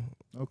though.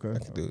 Okay. I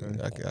could do.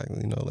 okay. I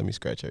can, let me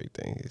scratch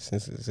everything.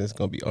 Since it's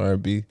gonna be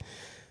R&B.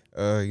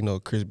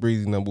 Chris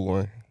Breezy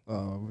 #1.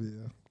 Oh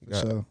yeah. For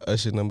Got sure.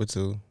 Usher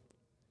 #2.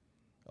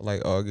 I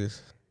like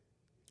August.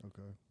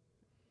 Okay.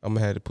 I'm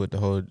gonna have to put the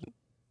whole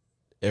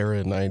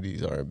era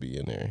 '90s R&B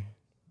in there.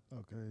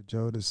 Okay.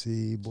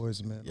 Jodeci,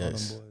 Boys Men,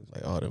 Yes, all them boys.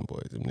 like all them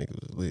boys. Them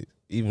niggas was lit.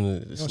 Even the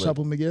You don't Slip. shop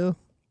with Miguel?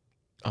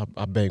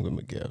 I bang with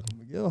Miguel.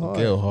 Miguel hard.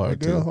 Miguel hard,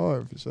 Miguel too.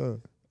 hard for sure.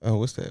 Oh,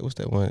 what's that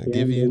one? Yeah,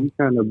 Give man, you. you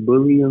trying to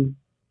bully him?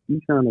 You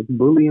trying to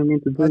bully him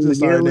into I putting just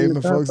started Miguel in naming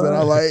the top folks that I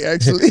five? like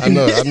actually.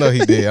 I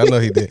know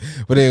he did.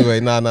 But anyway,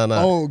 nah.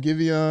 Oh,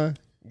 Giveon.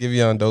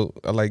 Giveon dope.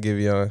 I like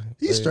Giveon.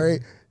 He's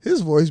straight.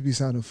 His voice be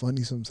sounding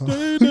funny sometimes.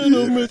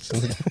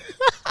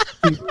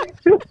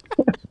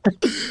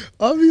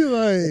 I'll be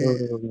like,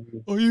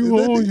 Are you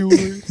on you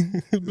way?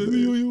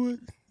 Baby, are you way?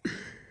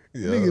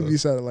 nigga be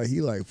sounding like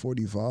he like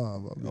 45.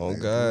 I'll be Oh like,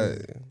 God.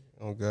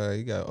 Oh God,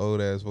 he got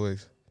old ass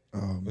voice.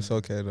 man. It's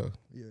okay though.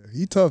 Yeah,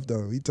 he tough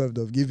though.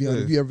 Giveon,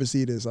 Yeah. if you ever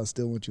see this, I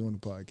still want you on the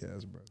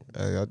podcast, bro.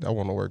 I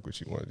want to work with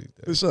you one of these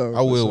days. For sure.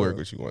 I will for sure. work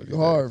with you one of these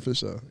Hard days. for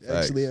sure. Facts.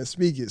 Actually, yeah,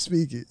 speak it.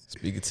 Speak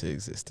it to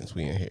existence.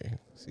 We in here.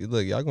 See,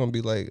 look, y'all gonna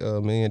be like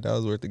 $1 million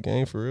worth of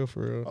game for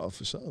real. Oh,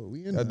 for sure.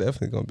 We in Y'all there.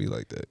 definitely gonna be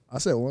like that. I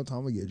said one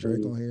time we get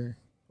Drake on here.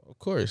 Of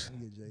course.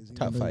 We get Jay-Z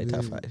Top on the five,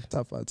 top video. five.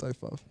 Top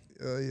five.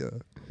 Yeah.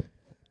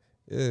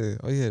 Yeah.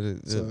 Oh yeah.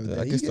 So,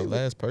 I you guess the get-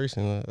 last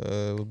person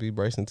would be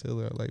Bryson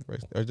Tiller. I like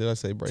Bryson. Or did I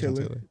say Bryson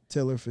Tiller?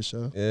 Tiller for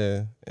sure.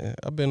 Yeah.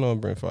 I've been on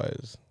Brent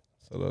Fires,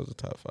 so those are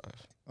top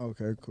 5.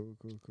 Okay, cool.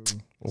 We'll So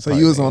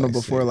probably you was make on it like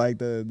before 6. like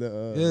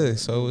the Yeah.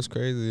 So what's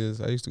crazy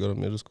is I used to go to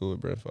middle school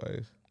with Brent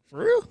Fires. for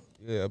real?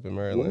 Yeah, up in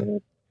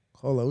Maryland.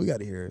 Hold on, we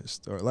gotta hear his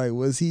story. Like,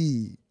 was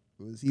he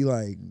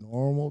like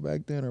normal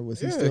back then, or was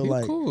he Yeah, still he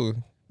like cool.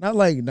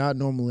 not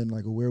normal in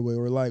like a weird way,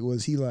 or like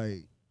was he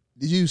like?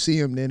 Did you see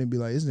him then and be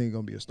like, this nigga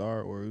gonna be a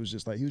star, or it was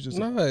just like he was just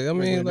Nah, a I mean,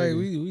 regular like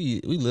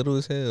nigga? we little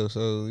as hell,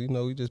 so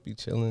we just be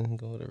chilling,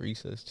 going to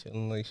recess,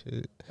 chilling like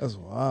shit. That's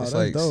wild. It's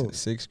That's like dope.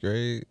 6th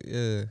grade,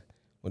 yeah.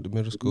 Went to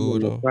middle school You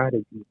with a him.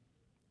 prodigy.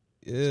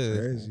 Yeah,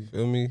 crazy.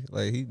 feel me?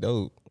 Like he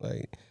dope.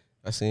 Like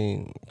I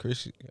seen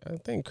Chris. I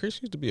think Chris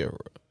used to be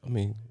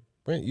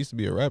Brent used to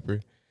be a rapper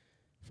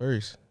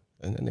first,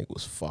 and that nigga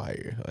was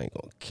fire. I ain't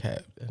gonna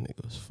cap. That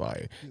nigga was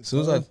fire. As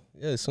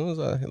soon as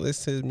I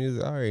listened to his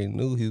music, I already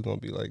knew he was gonna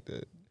be like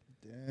that.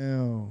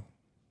 Damn.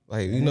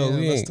 Like Damn,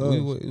 that's tough. we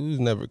was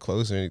never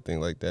close or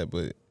anything like that,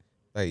 but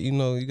like you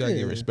gotta Yeah.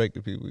 give respect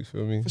to people. You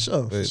feel me? For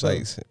sure. But For sure.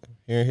 like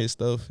hearing his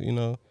stuff,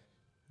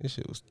 this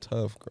shit was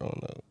tough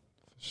growing up.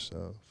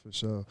 For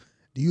sure.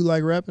 Do you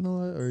like rapping a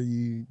lot, or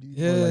you more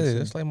Yeah, like singing?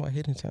 that's like my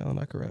hidden talent.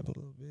 I can rap a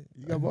little bit.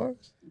 You got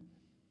bars?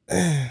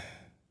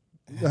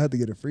 You gonna have to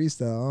get a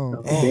freestyle.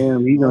 Oh,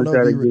 damn, he I don't gonna know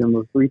try if to you get him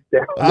a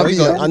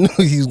freestyle. I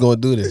knew he was gonna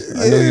do this.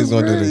 I knew he was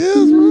gonna do this.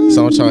 Yes,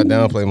 So I'm trying to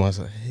downplay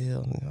myself.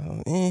 Hell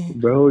no.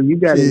 Bro, you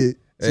got to. Shit.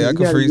 Hey, I you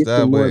can gotta get freestyle,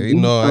 some more but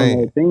beats I on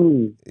ain't. that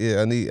thing.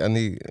 Yeah, I need. I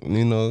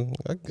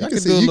can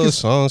could sing- do a you little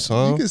can-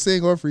 song. You can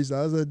sing or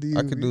freestyle. It's up to you.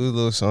 I could do a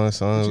little song,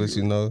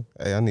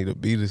 but hey, I need a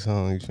beat or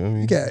song. You feel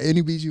me? You got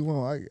any beat you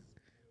want.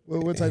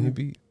 What type Any of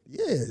beat?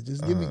 Yeah,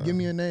 just give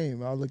me your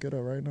name. I'll look it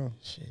up right now.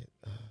 Shit.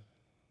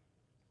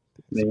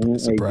 Man, hey,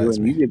 Surprise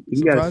Jordan, me.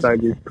 you gotta Surprise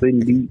start me. just putting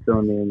beats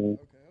on there, man.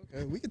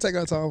 Okay, we can take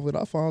our time with it.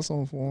 I found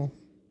something for him.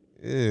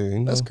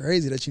 Yeah, That's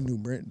crazy that you knew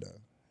Brent though.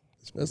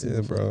 Especially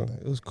Yeah, before bro.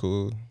 that. It was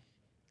cool.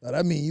 Now,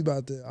 that mean you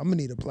about to. I'm gonna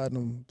need a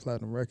platinum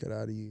record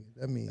out of you.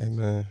 That means Hey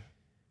man.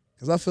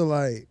 because I feel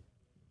like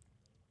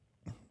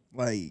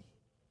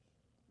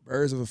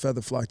birds of a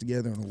feather flock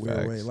together in a weird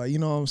Facts. way. Like you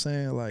know what I'm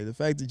saying? Like the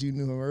fact that you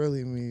knew him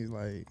early means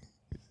like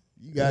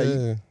you got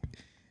Yeah.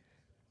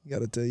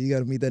 you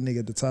gotta meet that nigga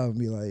at the top and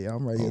be like, yeah,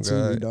 I'm right Oh, here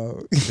too, God.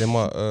 dog. Then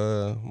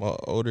my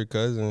older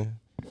cousin.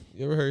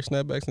 You ever heard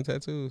Snapbacks and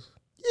Tattoos?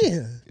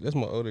 Yeah, That's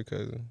my older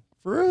cousin,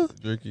 for real.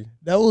 Jerky.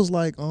 That was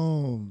like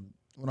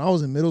when I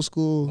was in middle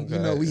school. Okay. You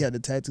know, we had the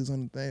tattoos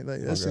on the thing. Like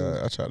Oh that shit.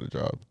 God, I tried to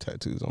draw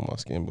tattoos on my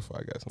skin before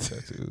I got some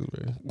tattoos,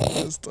 bro.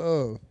 That's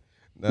tough.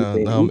 Now,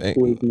 Get that now I'm beat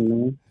poison,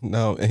 man.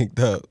 now I'm inked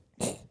up.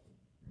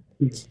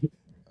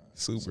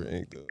 Super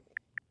inked up.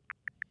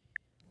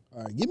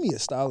 All right, give me a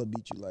style of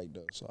beat you like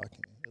though, so I can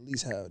at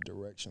least have a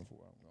direction for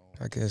where I'm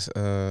going. I guess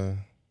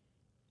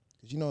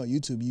Cause you know on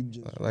YouTube you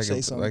just Like say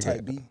a- something like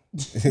a- type beat,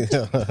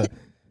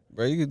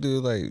 bro, you could do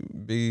like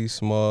Biggie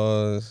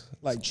Smalls,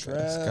 like trap.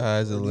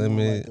 Sky's the or do you want,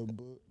 limit. like, a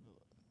book?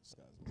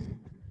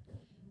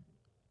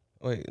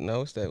 Wait, no,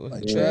 what's that? What's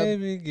Like it? trap?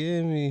 Baby,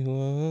 give me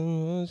one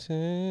more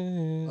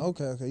chance.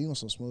 Okay, you want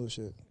some smooth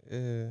shit. Yeah.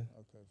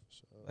 Okay, for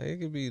sure. Like it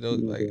could be those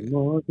You like know,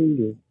 more than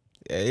you.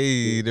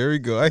 hey, there we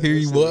go. I hear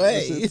you, That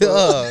boy. shit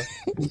tough.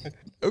 Yeah.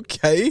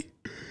 Okay.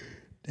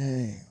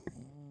 Dang.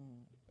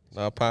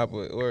 Nah, Papa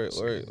or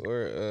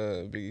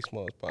Biggie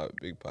Smalls Pop,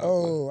 Big Papa.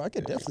 Oh, I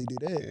could definitely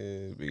do that.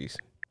 Yeah, Biggie.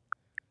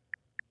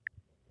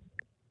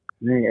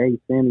 Man, hey,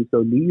 Sammy,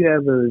 so do you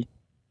have a,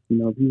 you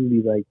know, people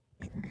be like,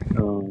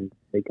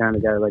 they kind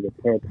of got like a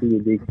tattoo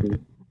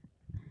addiction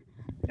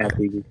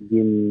after just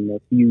getting a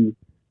few,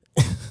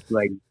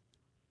 like,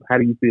 how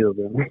do you feel,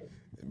 bro?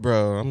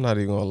 Bro, I'm not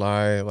even gonna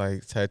lie.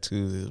 Like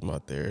tattoos is my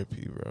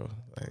therapy, bro.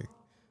 Like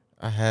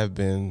I have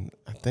been.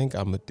 I think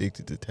I'm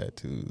addicted to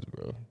tattoos,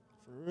 bro.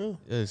 For real?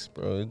 Yes,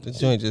 bro. The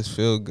joint just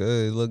feel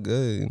good, look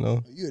good, you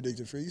know. You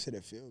addicted for? You said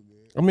it feel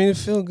good. I mean, it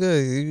feel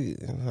good.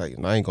 Like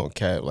I ain't gonna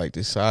cap. Like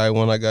the side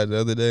one I got the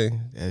other day,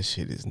 that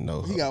shit is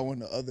no. He got one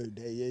the other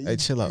day. Yeah. Hey,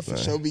 chill out, you for man.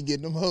 sure be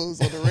getting them hoes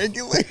on the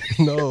regular.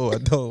 No, I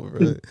don't,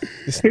 bro.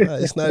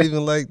 It's not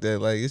even like that.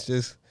 Like it's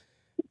just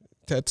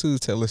tattoos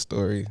tell a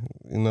story,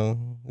 you know.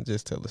 It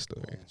just tell a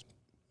story.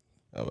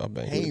 I bang with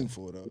it.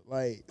 Painful though.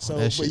 Like so,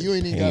 That but shit you is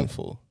ain't even got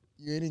painful.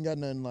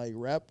 nothing like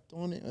wrapped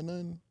on it or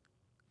nothing.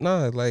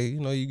 Nah, like,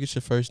 you know, you get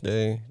your first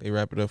day, they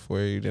wrap it up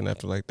for you, then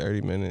after like 30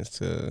 minutes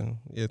to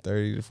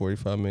 30 to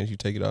 45 minutes, you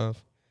take it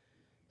off.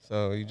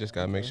 So you just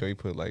gotta make sure you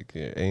put like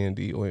your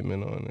A&D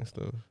ointment on and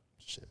stuff.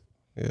 Shit.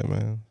 Yeah,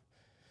 man.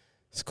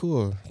 It's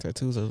cool.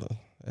 Tattoos are,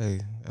 hey,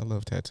 I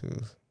love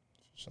tattoos.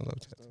 I love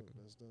tattoos.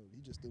 That's dope.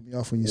 You just threw me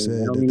off when you And said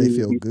how that many they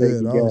feel you say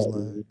good. you I was got,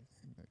 like, man?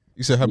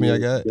 You said how many I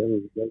got?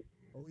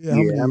 oh yeah, how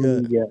many how you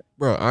many got? you got?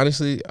 Bro,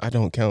 honestly, I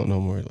don't count no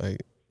more.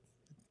 Like,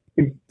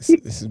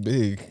 it's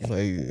big.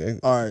 Like,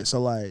 All right,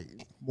 so like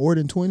more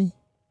than 20?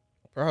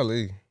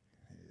 probably.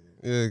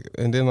 Yeah,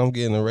 and then I'm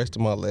getting the rest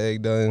of my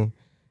leg done,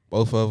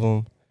 both of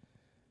them.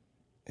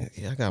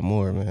 Yeah, I got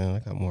more, man. I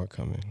got more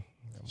coming.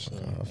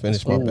 I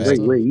finished my fine. back.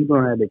 Wait, you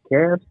gonna have the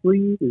calf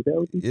sleeve? Is that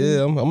what you Yeah,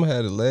 said? I'm gonna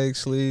have the leg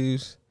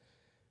sleeves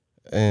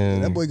Yeah,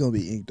 and that boy gonna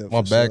be inked up.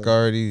 my for back sure.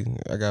 already.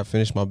 I got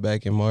finished my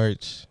back in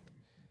March.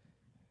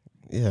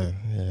 Yeah,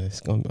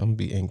 I'm gonna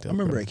be inked I up.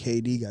 remember bro. at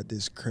KD got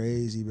this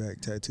crazy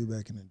back tattoo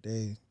back in the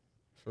day.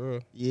 For real.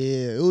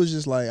 Yeah, it was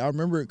just like I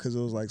remember it because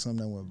it was like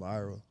something that went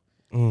viral.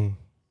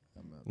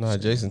 Nah,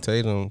 Jason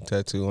Tatum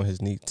tattoo on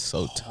his knee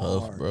so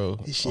tough, Hard. bro.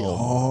 His shit oh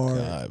hard.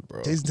 my god,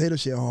 bro. Jason Tatum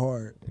shit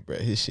hard. Bro,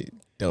 his shit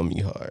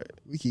dummy hard.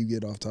 We keep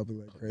getting off topic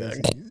like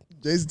crazy.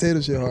 Jason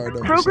Tatum shit hard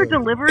though. for Kroger sure.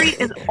 delivery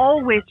is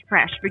always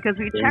fresh because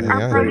we check Yeah,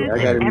 our I produce heard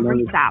at that.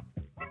 every stop.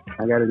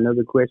 I got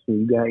another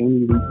question. You got any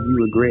you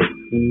regret?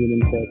 Any of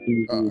them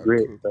tattoos you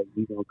regret? Cool. Like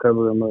you gonna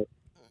cover them up?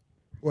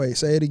 Wait,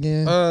 say it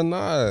again.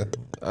 Nah.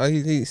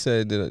 He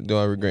said, do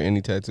I regret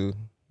any tattoo?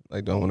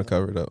 Like, do I want to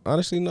cover it up?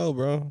 Honestly, no,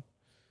 bro.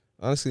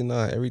 Honestly,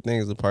 not. Everything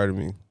is a part of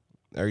me.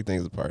 Everything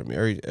is a part of me.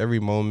 Every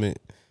moment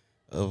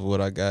of what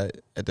I got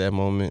at that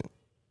moment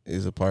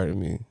is a part of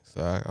me.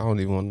 So I don't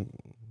even want.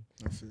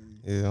 I feel you.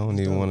 Yeah, I don't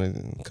That's even dope.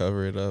 want to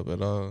cover it up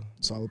at all.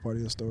 Solid part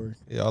of your story.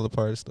 Yeah, all a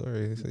part of the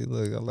story. See,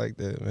 look, I like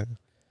that, man.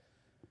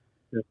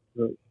 That's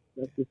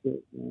what's up,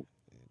 man.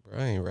 Bro,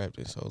 I ain't rapped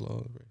in so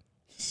long, bro.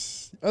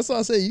 That's why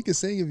I say you can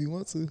sing if you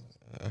want to.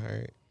 All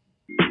right.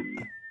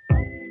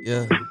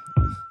 Yeah.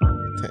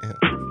 Damn.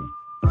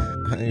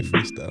 I ain't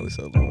freestyling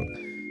so long.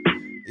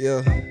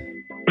 Yeah.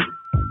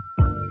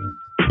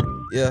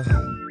 Yeah.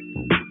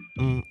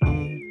 Dun,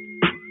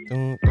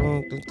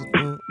 dun, dun,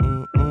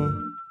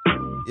 dun,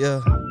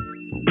 Yeah.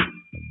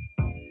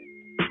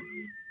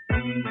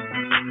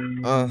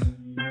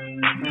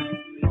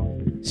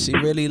 She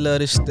really love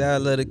the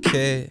style of the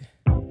kid.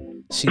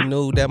 She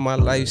knew that my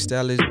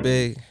lifestyle is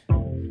big.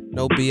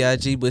 No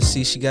B.I.G. but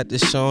see she got the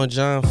Sean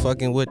John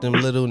fucking with them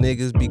little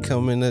niggas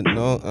becoming a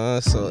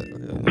so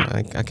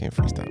I can't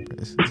freestyle, bro.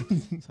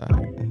 It's all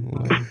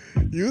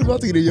right. You was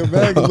about to get in your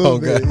bag a little Oh,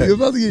 bit. God. You was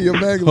about to get in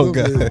your bag a little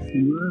bit.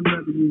 You was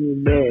about to get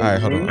in the bag. All right,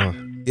 hold man.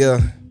 on.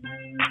 Yeah.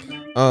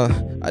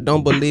 I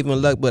don't believe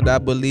in luck, but I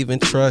believe in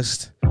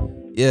trust.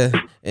 Yeah,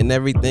 and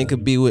everything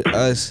could be with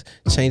us.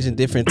 Changing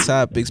different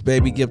topics,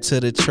 baby, get to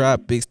the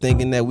tropics.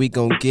 Thinking that we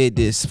gon' get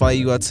this, fly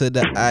you out to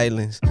the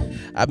islands.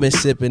 I've been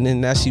sipping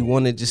and now she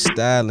wanna just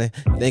styling.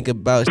 Think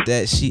about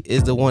that, she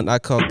is the one I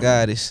call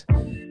goddess.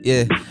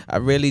 Yeah, I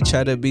really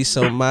try to be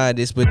so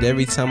modest, but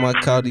every time I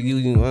call to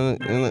you, damn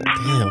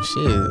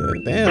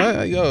shit.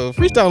 Damn, yo,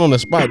 freestyle on the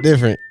spot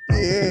different.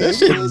 Yeah, That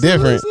shit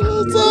different. It's a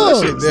little That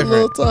tough. shit It's a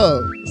little different.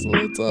 tough. It's a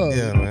little tough.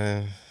 Yeah,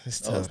 man. It's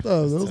That was tough.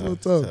 tough. It's That was a little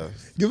tough.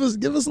 Give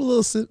us a little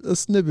a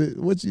snippet.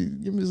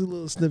 Give me a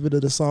little snippet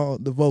of the song,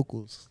 the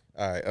vocals.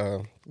 All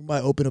right, We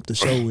might open up the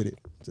show with it.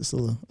 Just a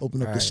little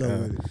open up the Alright, show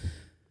with it.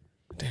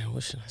 damn,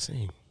 what should I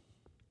sing?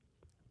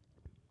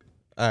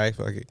 All right,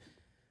 fuck it.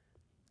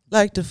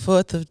 Like the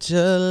 4th of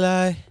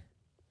July,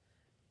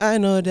 I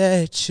know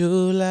that you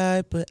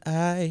lie, but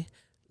I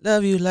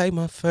love you like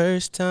my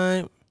first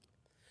time.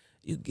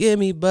 You give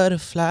me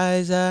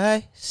butterflies,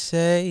 I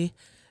say,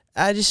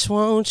 I just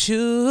want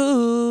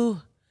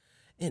you,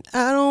 and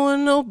I don't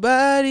want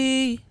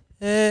nobody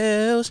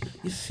else.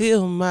 You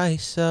feel my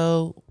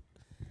soul.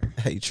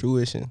 Hey,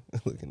 Truition.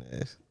 Looking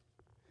ass.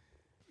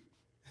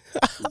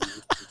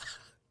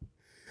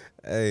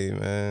 Hey,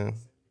 man.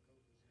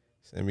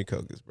 Sammy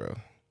Cocos, bro.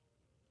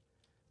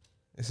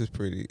 This is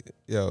pretty.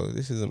 Yo,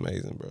 this is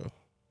amazing, bro.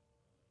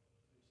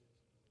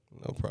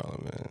 No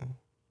problem, man.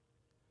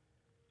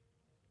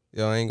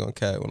 Yo, I ain't gonna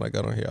cap. When I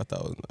got on here, I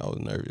thought I was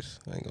nervous.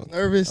 I ain't gonna.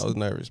 Nervous? I was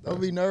nervous, bro.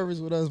 Don't be nervous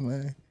with us,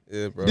 man.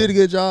 Yeah, bro. You did a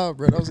good job,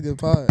 bro. That was a good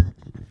pod.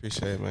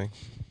 Appreciate it, man.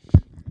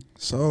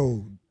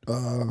 So,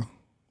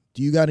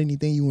 do you got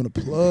anything you want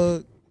to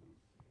plug?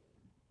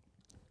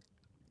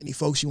 Any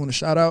folks you want to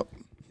shout out?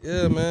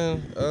 Yeah,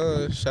 man.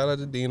 Shout out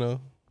to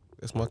Dino.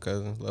 That's my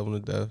cousin. Love him to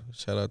death.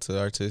 Shout out to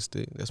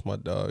Artistic. That's my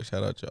dog.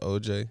 Shout out to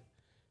OJ.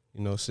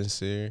 You know,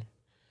 Sincere.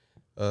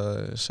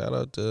 Shout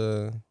out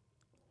to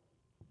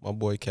my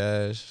boy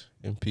Cash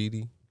and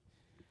Petey.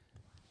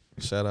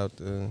 Shout out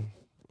to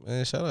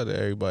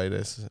everybody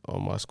that's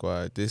on my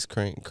squad. This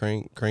crank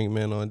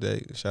man on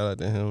deck. Shout out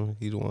to him.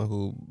 He the one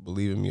who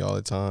believe in me all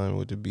the time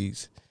with the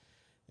beats,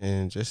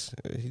 and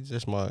he's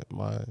just my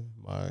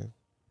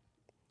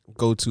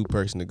go-to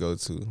person to go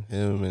to.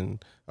 Him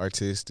and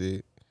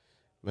Artistic.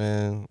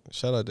 Man,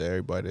 shout out to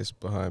everybody that's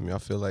behind me. I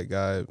feel like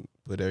God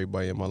put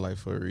everybody in my life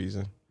for a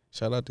reason.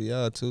 Shout out to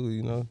y'all too,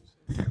 you know.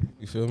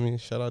 You feel me?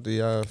 Shout out to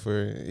y'all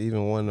for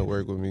even wanting to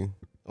work with me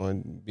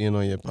on being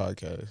on your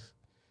podcast.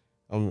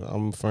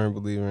 I'm a firm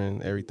believer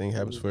in everything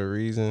happens for a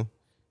reason,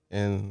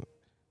 and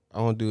I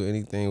don't do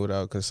anything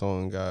without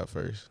consulting God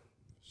first.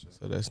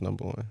 So that's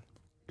number one.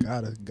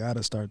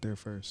 Gotta start there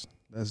first.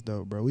 That's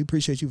dope, bro. We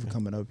appreciate you for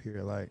coming up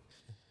here, like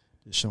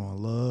just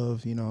showing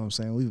love. You know what I'm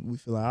saying? We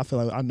feel like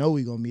I know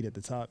we gonna meet at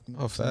the top. You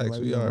know Oh, what I'm saying? facts,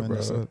 Like, we gonna are, run bro.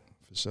 this up,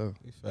 for sure.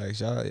 Facts,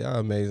 y'all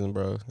amazing,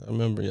 bro. I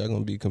remember y'all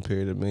gonna be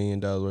compared to $1 million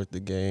worth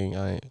of gang.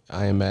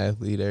 I am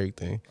athlete,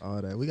 everything.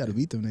 All that we gotta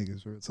beat them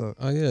niggas. Real talk.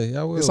 Oh yeah,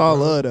 y'all will. It's all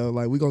bro. love though.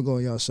 Like we gonna go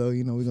on y'all show.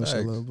 You know we gonna show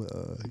Facts. love, but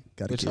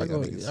gotta But keep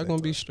y'all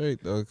gonna be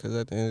straight though, because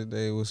at the end of the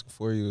day, what's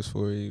for you is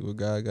for you. What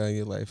God got in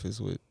your life is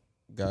what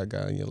God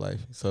got in your life.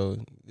 So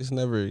it's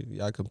never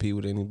y'all compete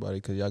with anybody,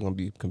 because y'all gonna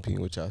be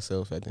competing with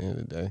yourself at the end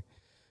of the day.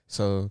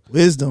 So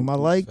wisdom. I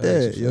like Facts,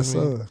 that. you Yes,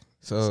 feel me? sir.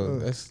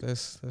 So Yes,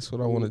 that's what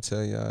I want to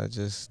tell y'all.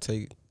 Just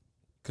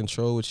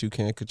control what you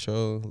can't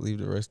control. Leave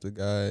the rest to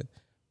God.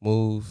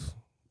 Move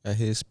at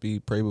His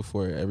speed. Pray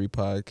before every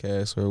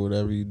podcast or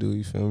whatever you do.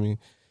 You feel me?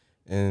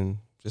 And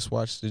just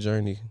watch the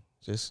journey.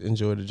 Just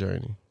enjoy the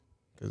journey,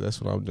 because that's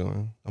what I'm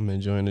doing. I'm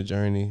enjoying the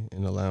journey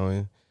and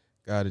allowing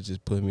God to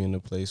just put me in the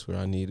place where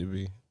I need to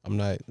be. I'm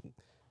not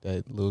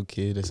that little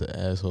kid that's an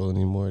asshole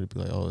anymore to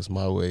be like, oh, it's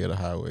my way or the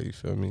highway. You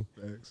feel me?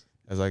 Thanks.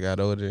 As I got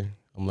older,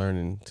 I'm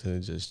learning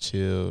to just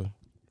chill,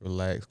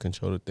 relax,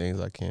 control the things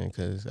I can.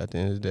 Because at the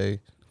end of the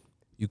day,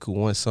 you could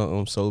want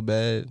something so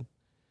bad,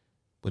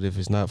 but if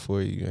it's not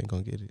for you, you ain't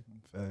going to get it.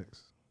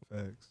 Facts.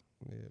 Yeah,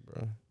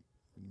 bro.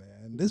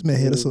 Man, this man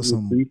hit us with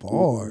some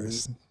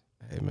bars.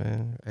 Hey,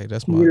 man. Hey,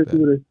 that's He my hit us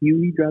bad. with a few.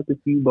 He dropped a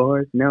few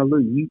bars. Now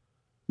look, you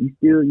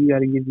got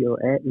to give your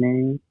at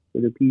name for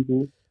the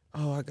people.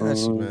 Oh, I got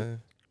you, man.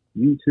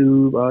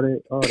 YouTube, all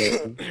that.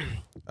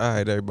 All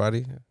right, everybody.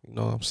 You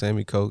know, I'm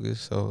Sammy Cocos.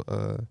 So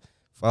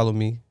follow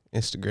me.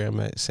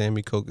 Instagram at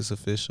Sammy Cocos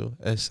Official.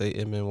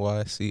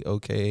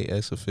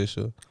 SAMMYCOKAS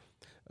Official.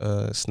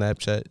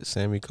 Snapchat,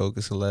 Sammy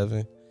Cocos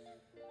 11.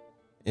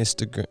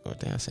 Instagram. Oh,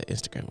 damn, I said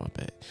Instagram, my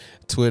bad.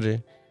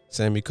 Twitter,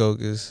 Sammy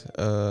Cocos.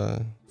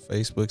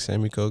 Facebook,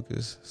 Sammy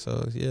Cocos.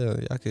 So, yeah,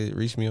 y'all could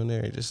reach me on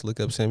there. Just look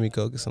up Sammy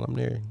Cocos and I'm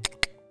there.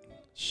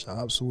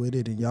 Shops with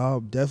it, and y'all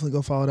definitely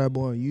go follow that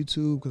boy on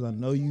YouTube, because I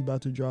know you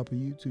about to drop a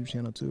YouTube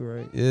channel too,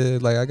 right? Yeah,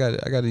 like I got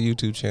a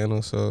YouTube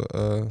channel, so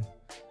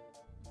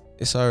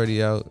it's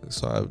already out.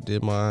 So I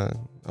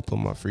put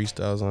my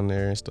freestyles on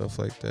there and stuff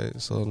like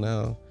that. So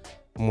now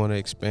I'm gonna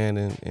expand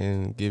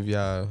and give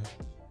y'all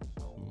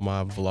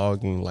my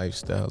vlogging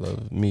lifestyle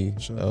of me,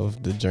 Sure.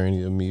 of the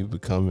journey of me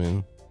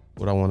becoming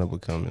what I want to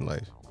become in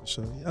life.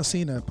 So I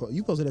seen that.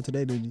 You posted that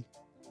today, didn't you?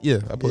 Yeah,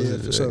 I posted Yeah, it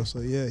for today. sure. So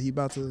yeah, he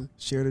about to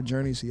share the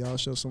journey. So y'all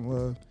show some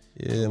love.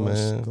 Yeah, Go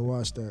man. Go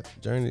watch that.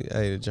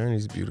 The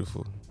journey's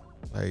beautiful.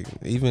 Like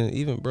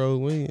even bro,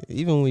 when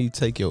you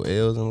take your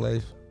L's in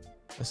life,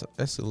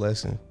 that's a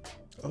lesson.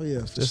 Oh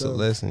yeah, for Just sure. a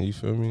lesson. You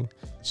feel me?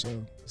 So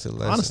It's a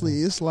lesson.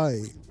 honestly, it's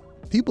like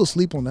people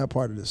sleep on that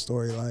part of the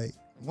story. Like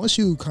once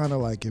you kind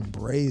of like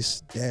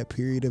embrace that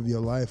period of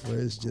your life where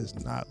it's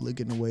just not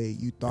looking the way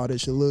you thought it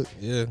should look,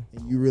 Yeah.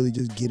 and you really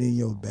just get in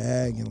your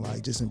bag and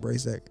like just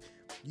embrace that,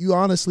 you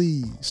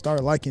honestly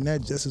start liking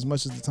that just as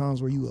much as the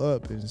times where you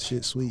up and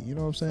shit sweet. You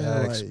know what I'm saying?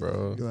 Facts, like,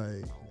 bro.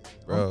 Like,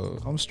 Bro.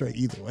 I'm straight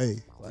either way.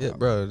 Like, Yeah,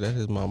 bro, that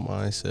is my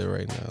mindset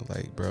right now.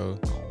 Like, bro,